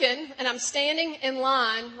pumpkin, and I'm standing in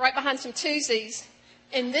line right behind some twosies,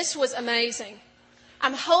 and this was amazing.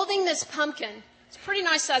 I'm holding this pumpkin. It's a pretty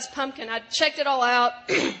nice sized pumpkin. I checked it all out.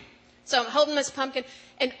 So I'm holding this pumpkin,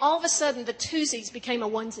 and all of a sudden the twosies became a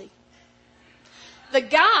onesie. The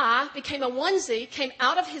guy became a onesie, came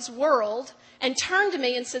out of his world, and turned to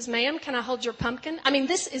me and says, ma'am, can I hold your pumpkin? I mean,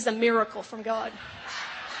 this is a miracle from God.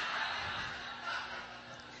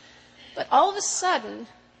 But all of a sudden,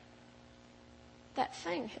 that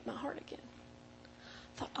thing hit my heart again.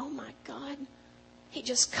 I thought, oh my God, he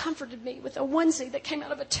just comforted me with a onesie that came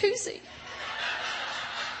out of a twosie.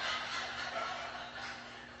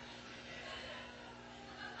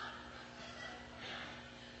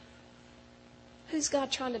 Who's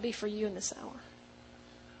God trying to be for you in this hour?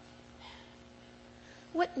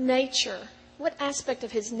 What nature, what aspect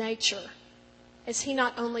of his nature is he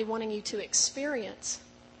not only wanting you to experience,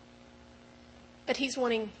 but he's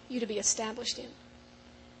wanting you to be established in?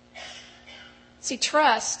 See,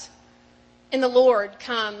 trust in the Lord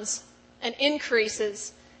comes and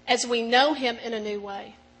increases as we know him in a new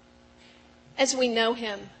way. As we know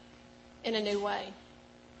him in a new way.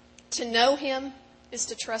 To know him is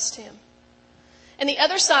to trust him. And the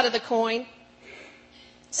other side of the coin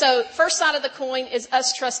So first side of the coin is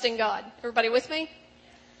us trusting God. Everybody with me?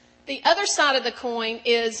 The other side of the coin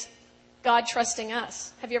is God trusting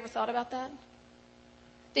us. Have you ever thought about that?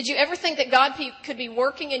 Did you ever think that God could be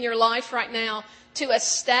working in your life right now to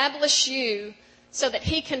establish you so that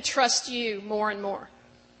He can trust you more and more?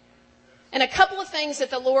 And a couple of things that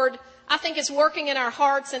the Lord, I think, is working in our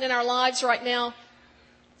hearts and in our lives right now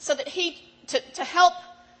so that to help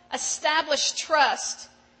establish trust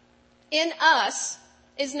in us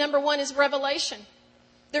is, number one, is revelation.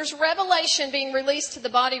 There's revelation being released to the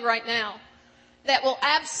body right now that will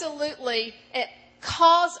absolutely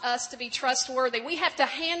cause us to be trustworthy. We have to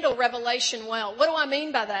handle revelation well. What do I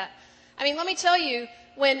mean by that? I mean, let me tell you,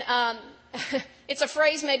 when it's a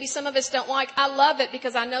phrase maybe some of us don't like, I love it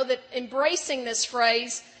because I know that embracing this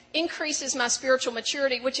phrase increases my spiritual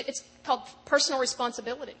maturity, which it's called personal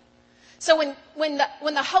responsibility. So when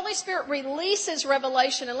the Holy Spirit releases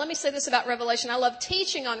revelation, and let me say this about revelation, I love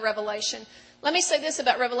teaching on revelation. Let me say this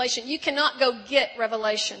about revelation. You cannot go get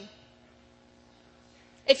revelation.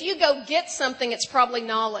 If you go get something, it's probably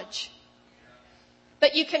knowledge.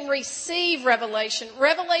 But you can receive revelation.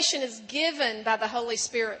 Revelation is given by the Holy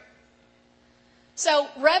Spirit. So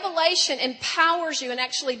revelation empowers you and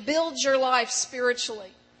actually builds your life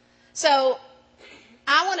spiritually. So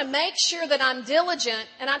I want to make sure that I'm diligent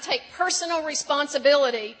and I take personal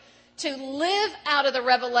responsibility to live out of the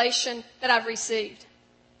revelation that I've received.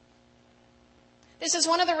 This is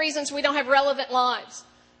one of the reasons we don't have relevant lives.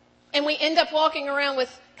 And we end up walking around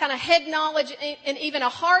with kind of head knowledge and even a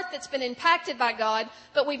heart that's been impacted by God,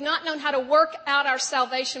 but we've not known how to work out our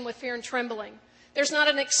salvation with fear and trembling. There's not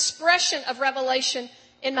an expression of revelation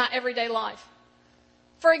in my everyday life.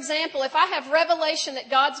 For example, if I have revelation that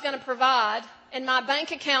God's going to provide and my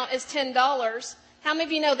bank account is $10, how many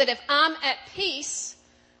of you know that if I'm at peace,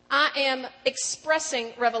 I am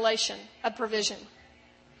expressing revelation of provision?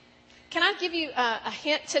 Can I give you a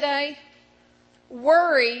hint today?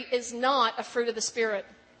 Worry is not a fruit of the Spirit.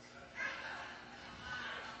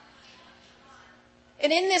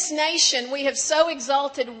 And in this nation, we have so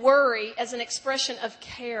exalted worry as an expression of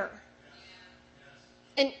care.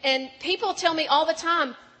 And people tell me all the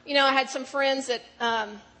time, you know, I had some friends that,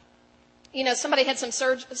 somebody had some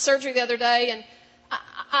surgery the other day, and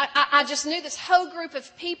I just knew this whole group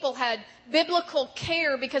of people had biblical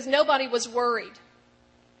care because nobody was worried.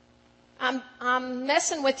 I'm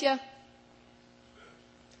messing with you.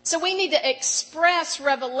 So we need to express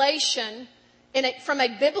revelation from a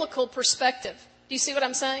biblical perspective. Do you see what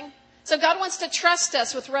I'm saying? So God wants to trust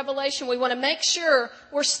us with revelation. We want to make sure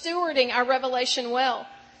we're stewarding our revelation well.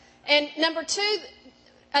 And number two,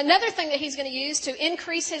 another thing that He's going to use to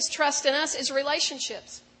increase His trust in us is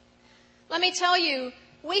relationships. Let me tell you,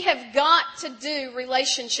 we have got to do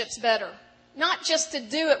relationships better. Not just to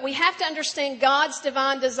do it. We have to understand God's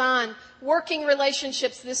divine design, working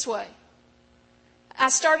relationships this way. I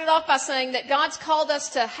started off by saying that God's called us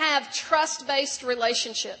to have trust-based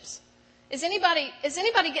relationships. Is anybody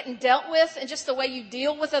getting dealt with in just the way you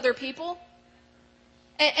deal with other people?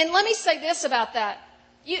 And let me say this about that.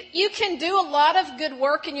 You can do a lot of good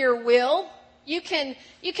work in your will. You can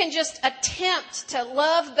just attempt to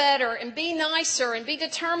love better and be nicer and be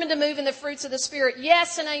determined to move in the fruits of the Spirit.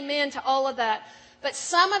 Yes and amen to all of that. But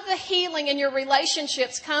some of the healing in your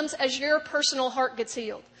relationships comes as your personal heart gets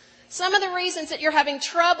healed. Some of the reasons that you're having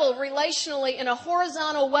trouble relationally in a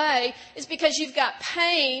horizontal way is because you've got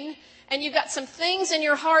pain and you've got some things in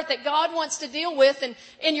your heart that God wants to deal with, and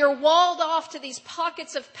you're walled off to these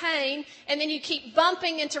pockets of pain, and then you keep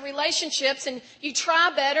bumping into relationships, and you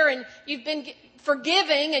try better, and you've been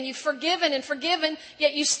forgiving, and you've forgiven and forgiven,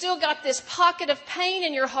 yet you still got this pocket of pain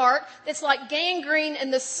in your heart that's like gangrene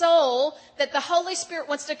in the soul that the Holy Spirit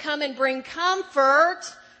wants to come and bring comfort.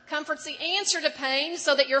 Comfort's the answer to pain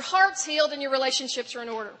so that your heart's healed and your relationships are in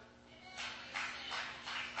order.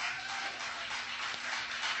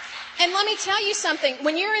 And let me tell you something.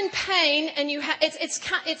 When you're in pain and it's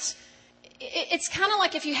kind of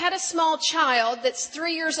like if you had a small child that's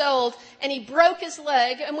 3 years old and he broke his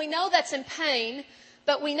leg, and we know that's in pain,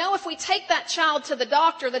 but we know if we take that child to the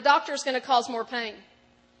doctor is going to cause more pain.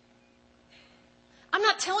 I'm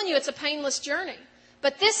not telling you it's a painless journey,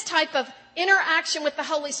 but this type of interaction with the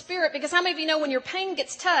Holy Spirit, because how many of you know when your pain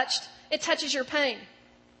gets touched, it touches your pain?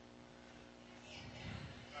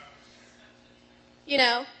 You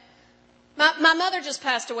know, my mother just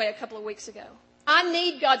passed away a couple of weeks ago. I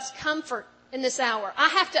need God's comfort in this hour. I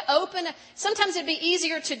have to sometimes it'd be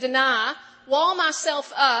easier to deny, wall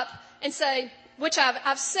myself up, and say, which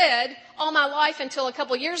I've said all my life until a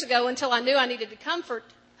couple of years ago, until I knew I needed to comfort.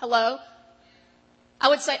 Hello? I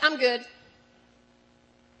would say, I'm good.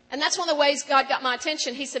 And that's one of the ways God got my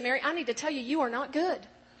attention. He said, Mary, I need to tell you, you are not good.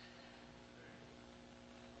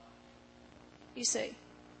 You see.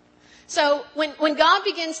 So when God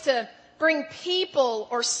begins to bring people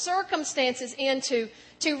or circumstances in to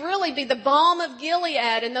really be the balm of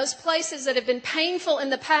Gilead in those places that have been painful in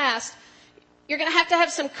the past, you're going to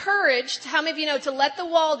have some courage. How many of you know to let the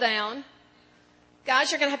wall down?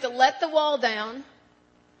 Guys, you're going to have to let the wall down.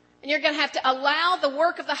 And you're going to have to allow the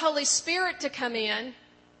work of the Holy Spirit to come in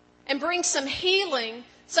and bring some healing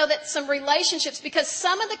so that some relationships, because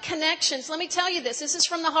some of the connections, let me tell you this is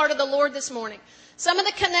from the heart of the Lord this morning. Some of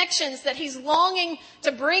the connections that He's longing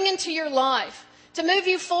to bring into your life, to move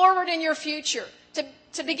you forward in your future,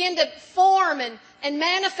 to begin to form and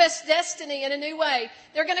manifest destiny in a new way.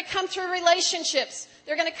 They're going to come through relationships.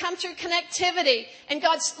 They're going to come through connectivity. And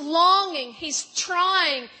God's longing. He's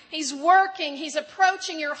trying. He's working. He's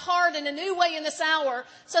approaching your heart in a new way in this hour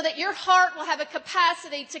so that your heart will have a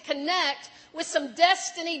capacity to connect with some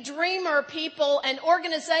destiny dreamer people and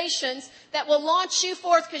organizations that will launch you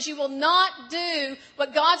forth, because you will not do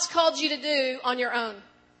what God's called you to do on your own.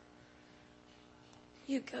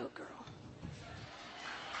 You go, girl.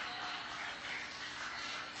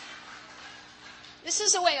 This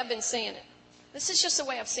is the way I've been seeing it. This is just the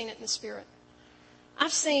way I've seen it in the Spirit.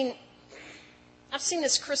 I've seen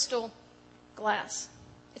this crystal glass.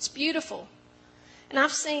 It's beautiful. And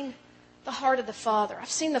I've seen the heart of the Father.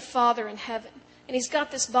 I've seen the Father in heaven. And He's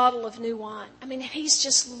got this bottle of new wine. I mean, He's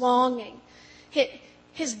just longing.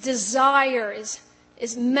 His desire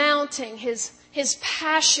is mounting. His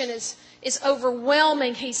passion is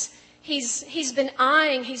overwhelming. He's been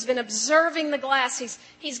eyeing, he's been observing the glass.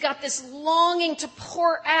 He's got this longing to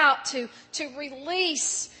pour out, to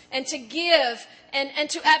release and to give and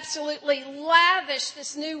to absolutely lavish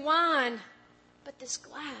this new wine. But this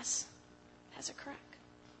glass has a crack.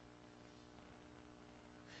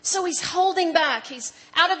 So He's holding back. He's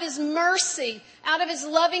out of His mercy, out of His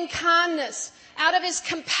loving kindness, out of His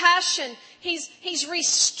compassion. He's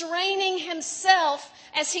restraining Himself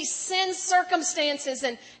as He sends circumstances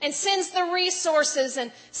and sends the resources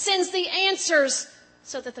and sends the answers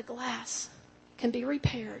so that the glass can be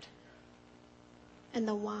repaired and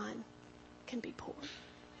the wine can be poured.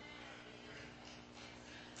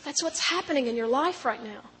 That's what's happening in your life right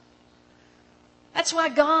now. That's why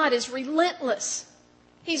God is relentless.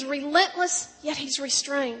 He's relentless, yet He's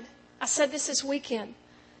restrained. I said this weekend.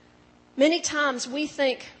 Many times we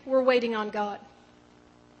think we're waiting on God.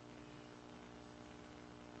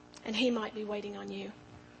 And He might be waiting on you.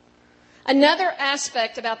 Another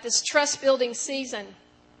aspect about this trust-building season,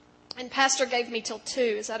 and Pastor gave me till 2.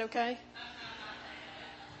 Is that okay?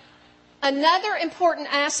 Another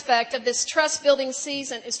important aspect of this trust-building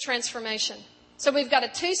season is transformation. So we've got a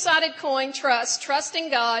two-sided coin,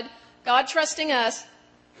 trusting God, God trusting us.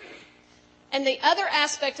 And the other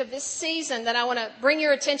aspect of this season that I want to bring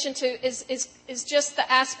your attention to is just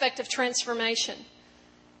the aspect of transformation.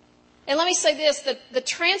 And let me say this, the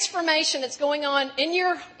transformation that's going on in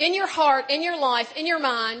your heart, in your life, in your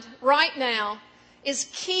mind right now is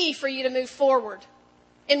key for you to move forward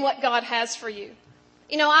in what God has for you.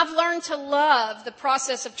 You know, I've learned to love the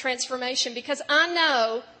process of transformation because I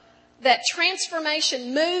know that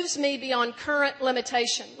transformation moves me beyond current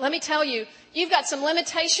limitation. Let me tell you, you've got some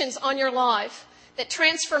limitations on your life that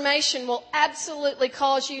transformation will absolutely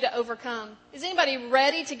cause you to overcome. Is anybody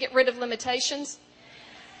ready to get rid of limitations?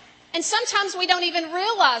 And sometimes we don't even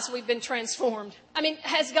realize we've been transformed. I mean,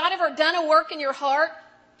 has God ever done a work in your heart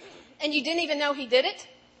and you didn't even know He did it?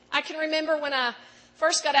 I can remember when I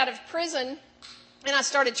first got out of prison and I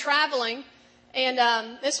started traveling.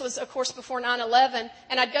 And this was, of course, before 9/11.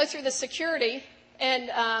 And I'd go through the security and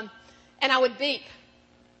I would beep.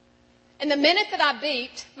 And the minute that I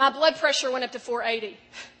beeped, my blood pressure went up to 480.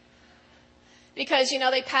 Because, you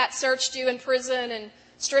know, they pat searched you in prison and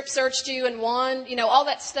strip searched you and won, you know, all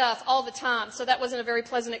that stuff all the time. So that wasn't a very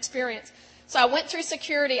pleasant experience. So I went through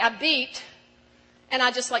security, I beeped, and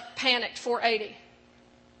I just panicked, 480.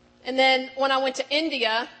 And then when I went to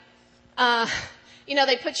India, you know,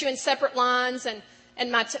 they put you in separate lines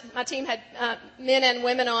and my team had men and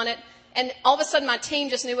women on it. And all of a sudden my team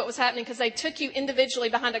just knew what was happening because they took you individually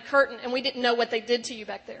behind a curtain and we didn't know what they did to you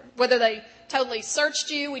back there. Whether they totally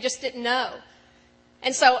searched you, we just didn't know.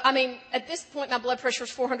 And so, I mean, at this point, my blood pressure was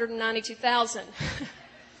 492,000.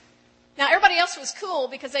 Now, everybody else was cool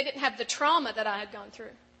because they didn't have the trauma that I had gone through.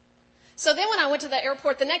 So then when I went to the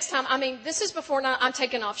airport the next time, I mean, this is before I'm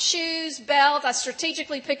taking off shoes, belts. I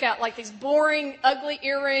strategically pick out these boring, ugly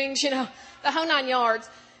earrings, you know, the whole 9 yards.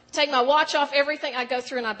 Take my watch off, everything. I go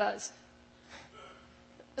through and I buzz.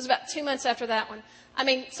 It was about 2 months after that one. I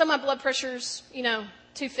mean, some of my blood pressure's, you know,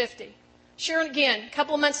 250. Sure, again, a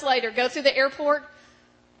couple of months later, go through the airport,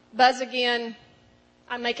 buzz again,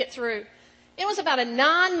 I make it through. It was about a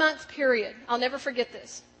 9-month period. I'll never forget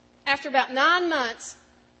this. After about 9 months,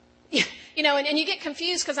 and you get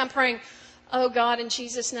confused because I'm praying, oh God, in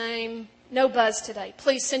Jesus' name, no buzz today.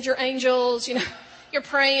 Please send your angels, You're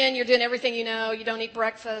praying, you're doing everything you know. You don't eat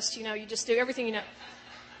breakfast, you just do everything you know.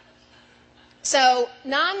 So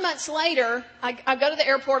 9 months later, I go to the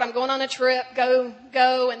airport. I'm going on a trip.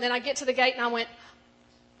 Go, and then I get to the gate and I went.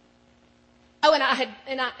 Oh, and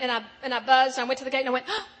I buzzed. I went to the gate and I went.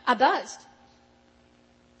 Oh, I buzzed.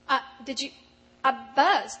 I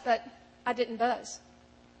buzzed, but I didn't buzz.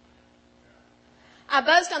 I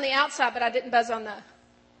buzzed on the outside, but I didn't buzz on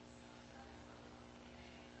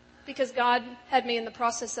because God had me in the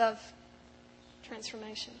process of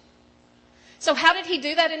transformation. So how did he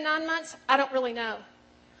do that in 9 months? I don't really know.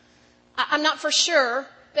 I'm not for sure,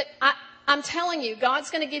 but I'm telling you,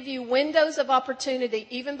 God's going to give you windows of opportunity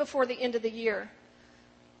even before the end of the year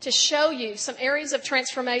to show you some areas of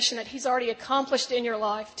transformation that he's already accomplished in your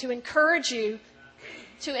life, to encourage you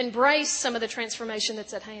to embrace some of the transformation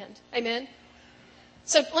that's at hand. Amen?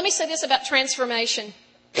 So let me say this about transformation.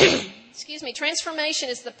 Excuse me. Transformation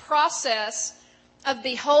is the process of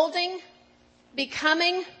beholding,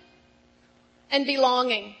 becoming, and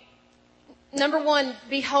belonging. Number one,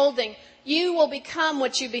 beholding. You will become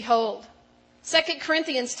what you behold. 2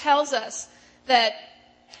 Corinthians tells us that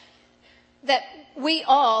we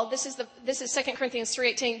all, this is 2 Corinthians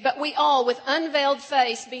 3:18, but we all with unveiled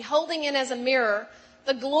face, beholding in as a mirror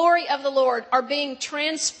the glory of the Lord, are being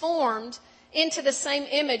transformed into the same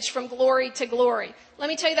image from glory to glory. Let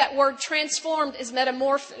me tell you, that word transformed is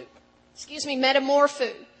metamorpho.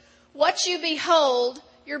 What you behold,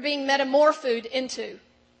 you're being metamorphosed into.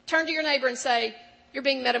 Turn to your neighbor and say, you're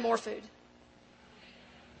being metamorphosed.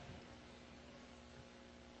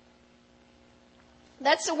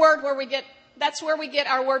 That's where we get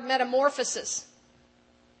our word metamorphosis.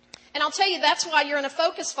 And I'll tell you, that's why you're in a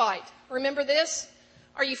focus fight. Remember this?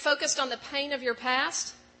 Are you focused on the pain of your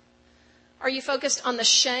past? Are you focused on the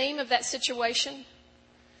shame of that situation?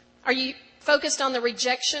 Are you focused on the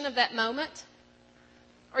rejection of that moment?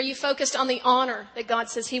 Are you focused on the honor that God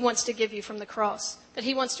says he wants to give you from the cross? That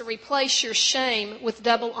he wants to replace your shame with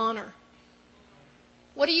double honor?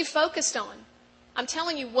 What are you focused on? I'm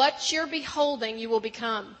telling you, what you're beholding, you will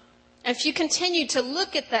become. And if you continue to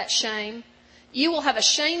look at that shame, you will have a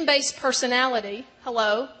shame-based personality.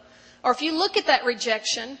 Hello? Or if you look at that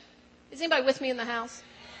rejection, is anybody with me in the house?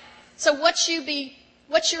 So what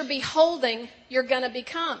you're beholding, you're going to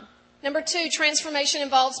become. Number 2, transformation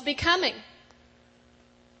involves becoming.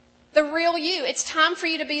 The real you. It's time for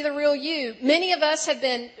you to be the real you. Many of us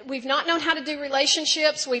we've not known how to do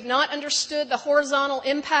relationships. We've not understood the horizontal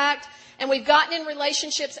impact. And we've gotten in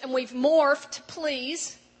relationships and we've morphed to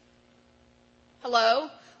please. Hello?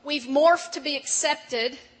 We've morphed to be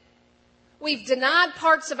accepted. We've denied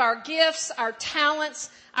parts of our gifts, our talents,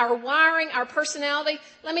 our wiring, our personality.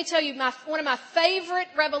 Let me tell you, one of my favorite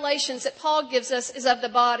revelations that Paul gives us is of the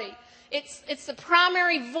body. It's the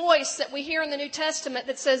primary voice that we hear in the New Testament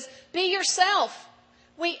that says, be yourself.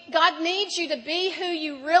 God needs you to be who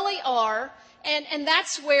you really are. And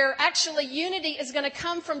that's where actually unity is going to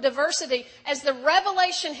come from diversity as the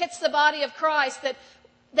revelation hits the body of Christ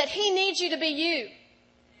that he needs you to be you.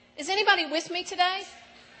 Is anybody with me today?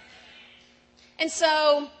 And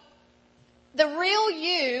so the real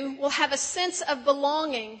you will have a sense of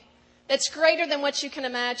belonging that's greater than what you can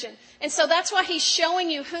imagine. And so that's why he's showing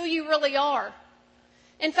you who you really are.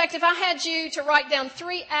 In fact, if I had you to write down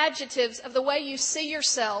 3 adjectives of the way you see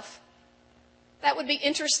yourself, that would be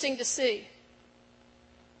interesting to see.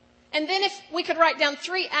 And then if we could write down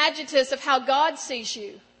 3 adjectives of how God sees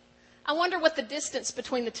you, I wonder what the distance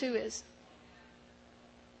between the 2 is.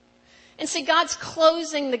 And see, God's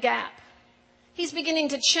closing the gap. He's beginning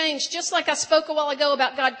to change. Just like I spoke a while ago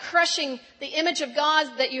about God crushing the image of God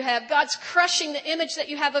that you have, God's crushing the image that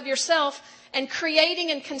you have of yourself and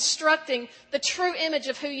creating and constructing the true image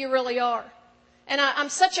of who you really are. And I'm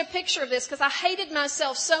such a picture of this because I hated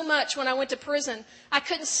myself so much when I went to prison. I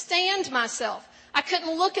couldn't stand myself. I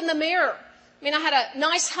couldn't look in the mirror. I mean, I had a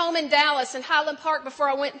nice home in Dallas in Highland Park before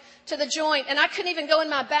I went to the joint, and I couldn't even go in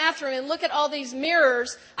my bathroom and look at all these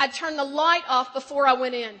mirrors. I'd turn the light off before I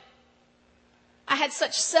went in. I had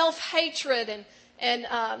such self-hatred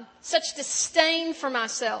and such disdain for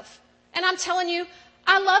myself. And I'm telling you,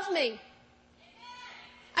 I love me.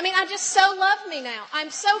 I mean, I just so love me now. I'm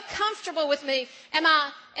so comfortable with me. Am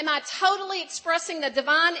I totally expressing the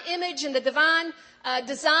divine image and the divine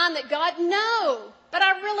design that God? No, but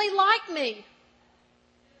I really like me.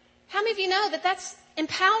 How many of you know that that's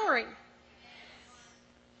empowering?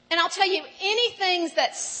 And I'll tell you, anything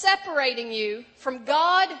that's separating you from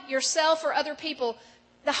God, yourself, or other people,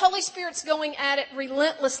 the Holy Spirit's going at it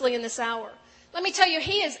relentlessly in this hour. Let me tell you,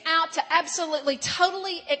 He is out to absolutely,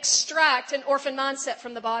 totally extract an orphan mindset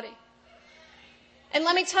from the body. And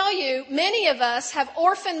let me tell you, many of us have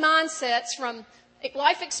orphan mindsets from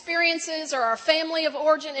life experiences or our family of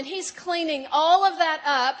origin, and He's cleaning all of that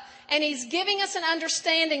up, and He's giving us an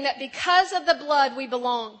understanding that because of the blood, we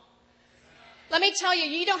belong. Let me tell you,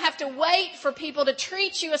 you don't have to wait for people to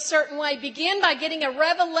treat you a certain way. Begin by getting a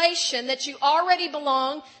revelation that you already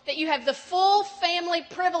belong, that you have the full family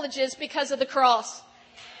privileges because of the cross.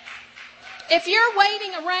 If you're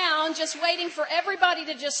waiting around, just waiting for everybody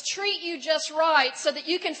to just treat you just right so that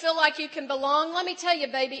you can feel like you can belong, let me tell you,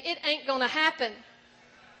 baby, it ain't going to happen.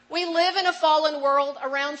 We live in a fallen world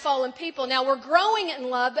around fallen people. Now, we're growing in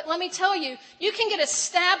love, but let me tell you, you can get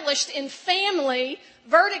established in family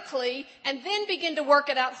vertically and then begin to work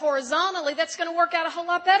it out horizontally. That's going to work out a whole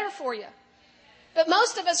lot better for you. But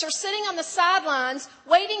most of us are sitting on the sidelines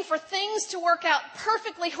waiting for things to work out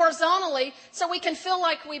perfectly horizontally so we can feel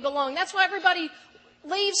like we belong. That's why everybody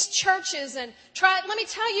leaves churches and let me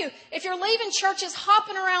tell you, if you're leaving churches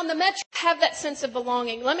hopping around the metro, have that sense of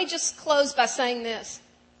belonging. Let me just close by saying this.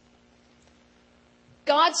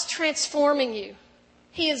 God's transforming you.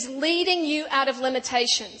 He is leading you out of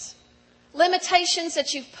limitations. Limitations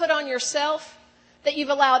that you've put on yourself, that you've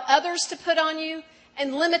allowed others to put on you,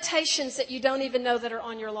 and limitations that you don't even know that are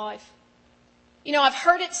on your life. You know, I've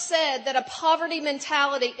heard it said that a poverty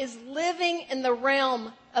mentality is living in the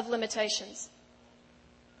realm of limitations.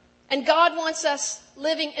 And God wants us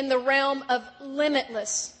living in the realm of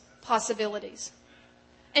limitless possibilities.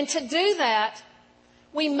 And to do that,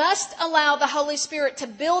 we must allow the Holy Spirit to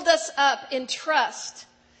build us up in trust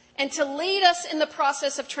and to lead us in the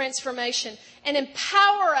process of transformation and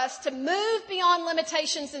empower us to move beyond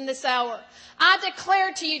limitations in this hour. I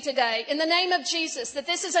declare to you today, in the name of Jesus, that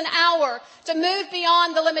this is an hour to move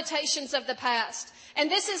beyond the limitations of the past.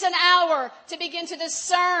 And this is an hour to begin to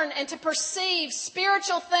discern and to perceive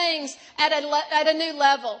spiritual things at a new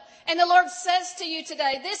level. And the Lord says to you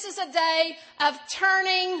today, this is a day of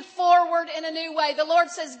turning forward in a new way. The Lord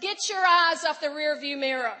says, get your eyes off the rearview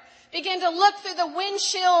mirror. Begin to look through the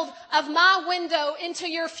windshield of my window into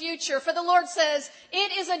your future. For the Lord says,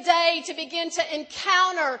 it is a day to begin to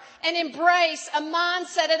encounter and embrace a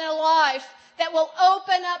mindset in a life that will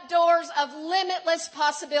open up doors of limitless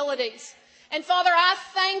possibilities. And Father, I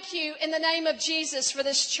thank you in the name of Jesus for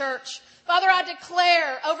this church. Father, I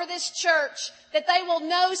declare over this church that they will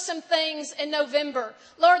know some things in November.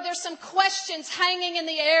 Lord, there's some questions hanging in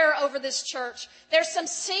the air over this church. There's some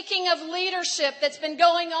seeking of leadership that's been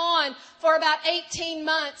going on for about 18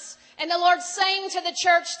 months. And the Lord's saying to the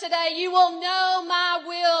church today, you will know my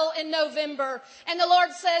will in November. And the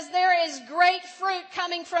Lord says there is great fruit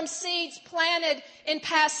coming from seeds planted in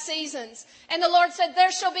past seasons. And the Lord said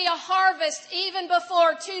there shall be a harvest even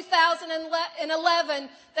before 2011,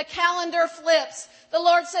 the calendar flips. The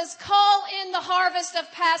Lord says, call in the harvest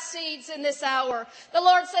of past seeds in this hour. The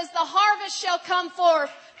Lord says the harvest shall come forth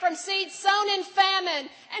from seeds sown in famine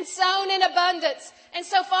and sown in abundance. And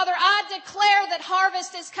so, Father, I declare that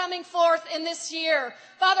harvest is coming forth in this year.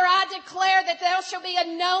 Father, I declare that there shall be a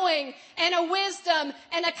knowing and a wisdom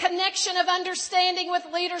and a connection of understanding with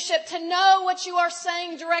leadership to know what you are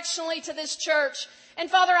saying directionally to this church. And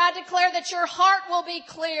Father, I declare that your heart will be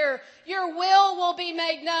clear, your will be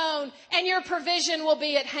made known, and your provision will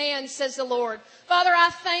be at hand, says the Lord. Father, I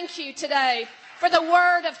thank you today for the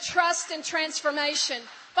word of trust and transformation.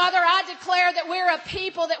 Father, I declare that we're a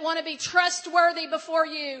people that want to be trustworthy before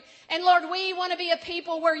you. And Lord, we want to be a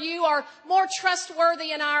people where you are more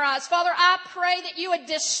trustworthy in our eyes. Father, I pray that you would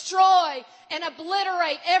destroy and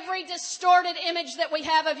obliterate every distorted image that we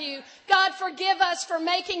have of you. God, forgive us for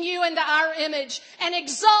making you into our image and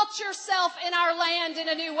exalt yourself in our land in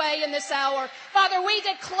a new way in this hour. Father, we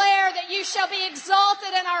declare that you shall be exalted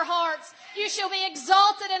in our hearts. You shall be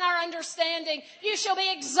exalted in our understanding. You shall be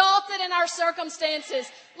exalted in our circumstances.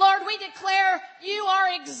 Lord, we declare you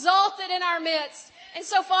are exalted in our midst. And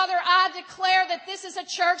so, Father, I declare that this is a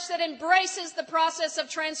church that embraces the process of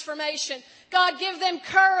transformation. God, give them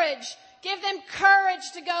courage. Give them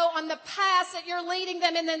courage to go on the path that you're leading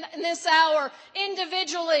them in this hour,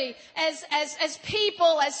 individually, as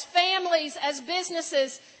people, as families, as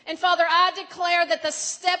businesses. And Father, I declare that the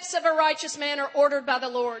steps of a righteous man are ordered by the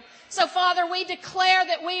Lord. So Father, we declare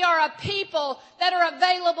that we are a people that are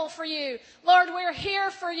available for you. Lord, we're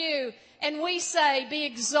here for you. And we say, be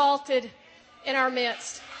exalted in our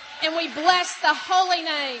midst. And we bless the holy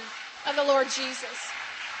name of the Lord Jesus.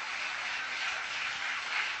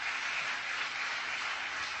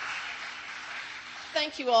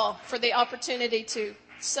 thank you all for the opportunity to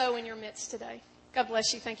sow in your midst today. God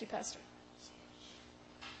bless you. Thank you, Pastor.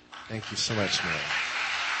 Thank you so much, Mary.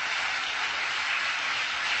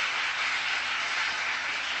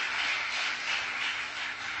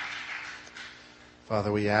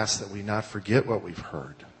 Father, we ask that we not forget what we've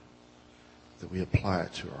heard, that we apply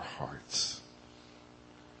it to our hearts.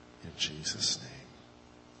 In Jesus' name.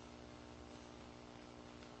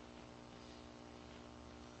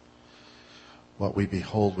 What we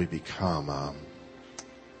behold, we become.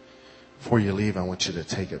 Before you leave, I want you to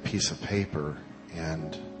take a piece of paper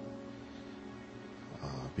and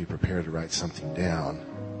be prepared to write something down.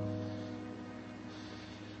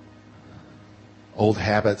 Old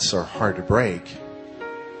habits are hard to break,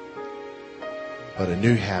 but a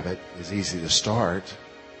new habit is easy to start,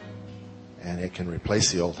 and it can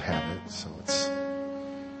replace the old habit. So it's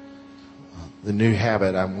the new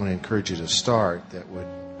habit I want to encourage you to start that would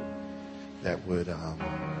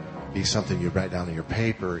be something you write down on your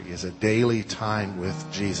paper is a daily time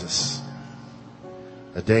with Jesus.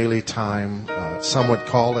 A daily time, some would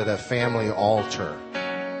call it a family altar,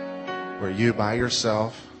 where you by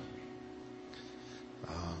yourself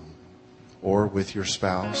or with your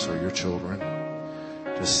spouse or your children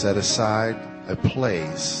just set aside a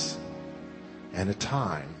place and a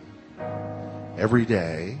time every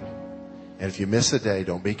day. And if you miss a day,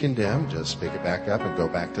 don't be condemned. Just pick it back up and go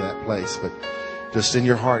back to that place. But just in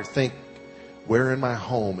your heart, think, where in my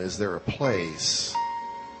home is there a place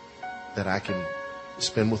that I can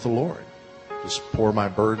spend with the Lord? Just pour my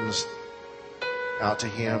burdens out to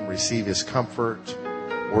Him, receive His comfort,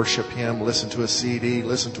 worship Him, listen to a CD,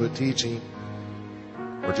 listen to a teaching,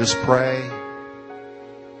 or just pray.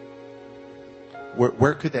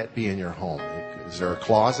 Where could that be in your home? Is there a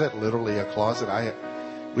closet? Literally a closet?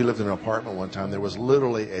 We lived in an apartment one time. There was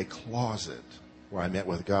literally a closet where I met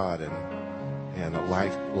with God, and a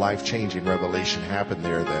life-changing revelation happened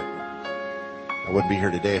there that I wouldn't be here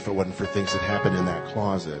today if it wasn't for things that happened in that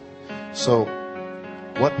closet. So,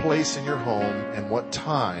 what place in your home and what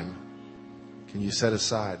time can you set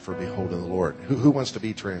aside for beholding the Lord? Who wants to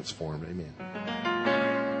be transformed? Amen.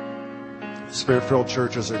 Spirit-filled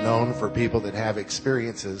churches are known for people that have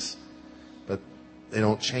experiences, but they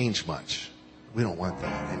don't change much. We don't want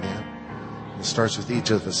that. Amen. It starts with each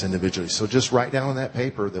of us individually. So just write down on that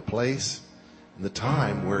paper the place and the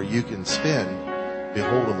time where you can spend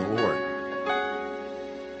beholding the Lord.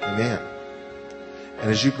 Amen. And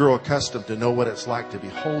as you grow accustomed to know what it's like to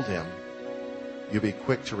behold Him, you'll be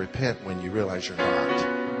quick to repent when you realize you're not.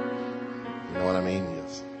 You know what I mean?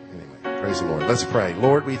 Yes. Anyway, praise the Lord. Let's pray.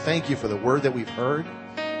 Lord, we thank You for the word that we've heard.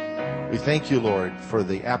 We thank You, Lord, for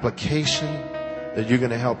the application that You're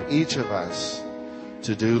going to help each of us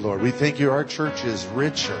to do, Lord. We thank You our church is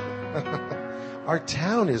richer. Our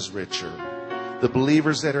town is richer. The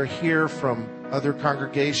believers that are here from other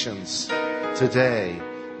congregations today,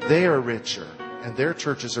 they are richer. And their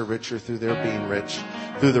churches are richer through their being rich,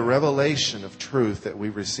 through the revelation of truth that we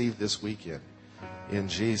received this weekend. In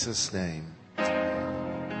Jesus' name.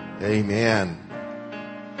 Amen.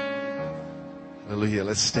 Hallelujah.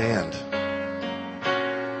 Let's stand.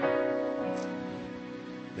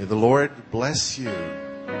 May the Lord bless you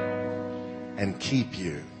and keep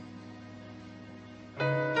you.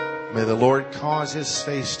 May the Lord cause His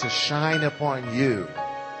face to shine upon you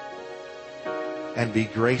and be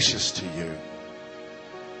gracious to you.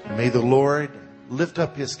 May the Lord lift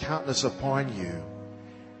up His countenance upon you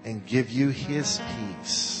and give you His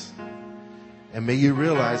peace. And may you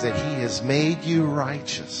realize that He has made you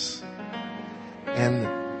righteous. And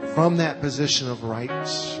from that position of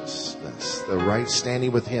righteousness, the right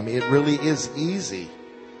standing with Him, it really is easy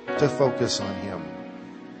to focus on Him.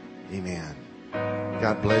 Amen.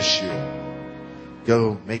 God bless you.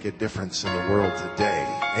 Go make a difference in the world today.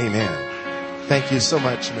 Amen. Thank you so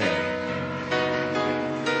much, Mary.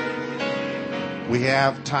 We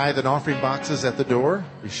have tithe and offering boxes at the door.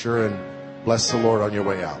 Be sure and bless the Lord on your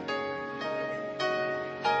way out.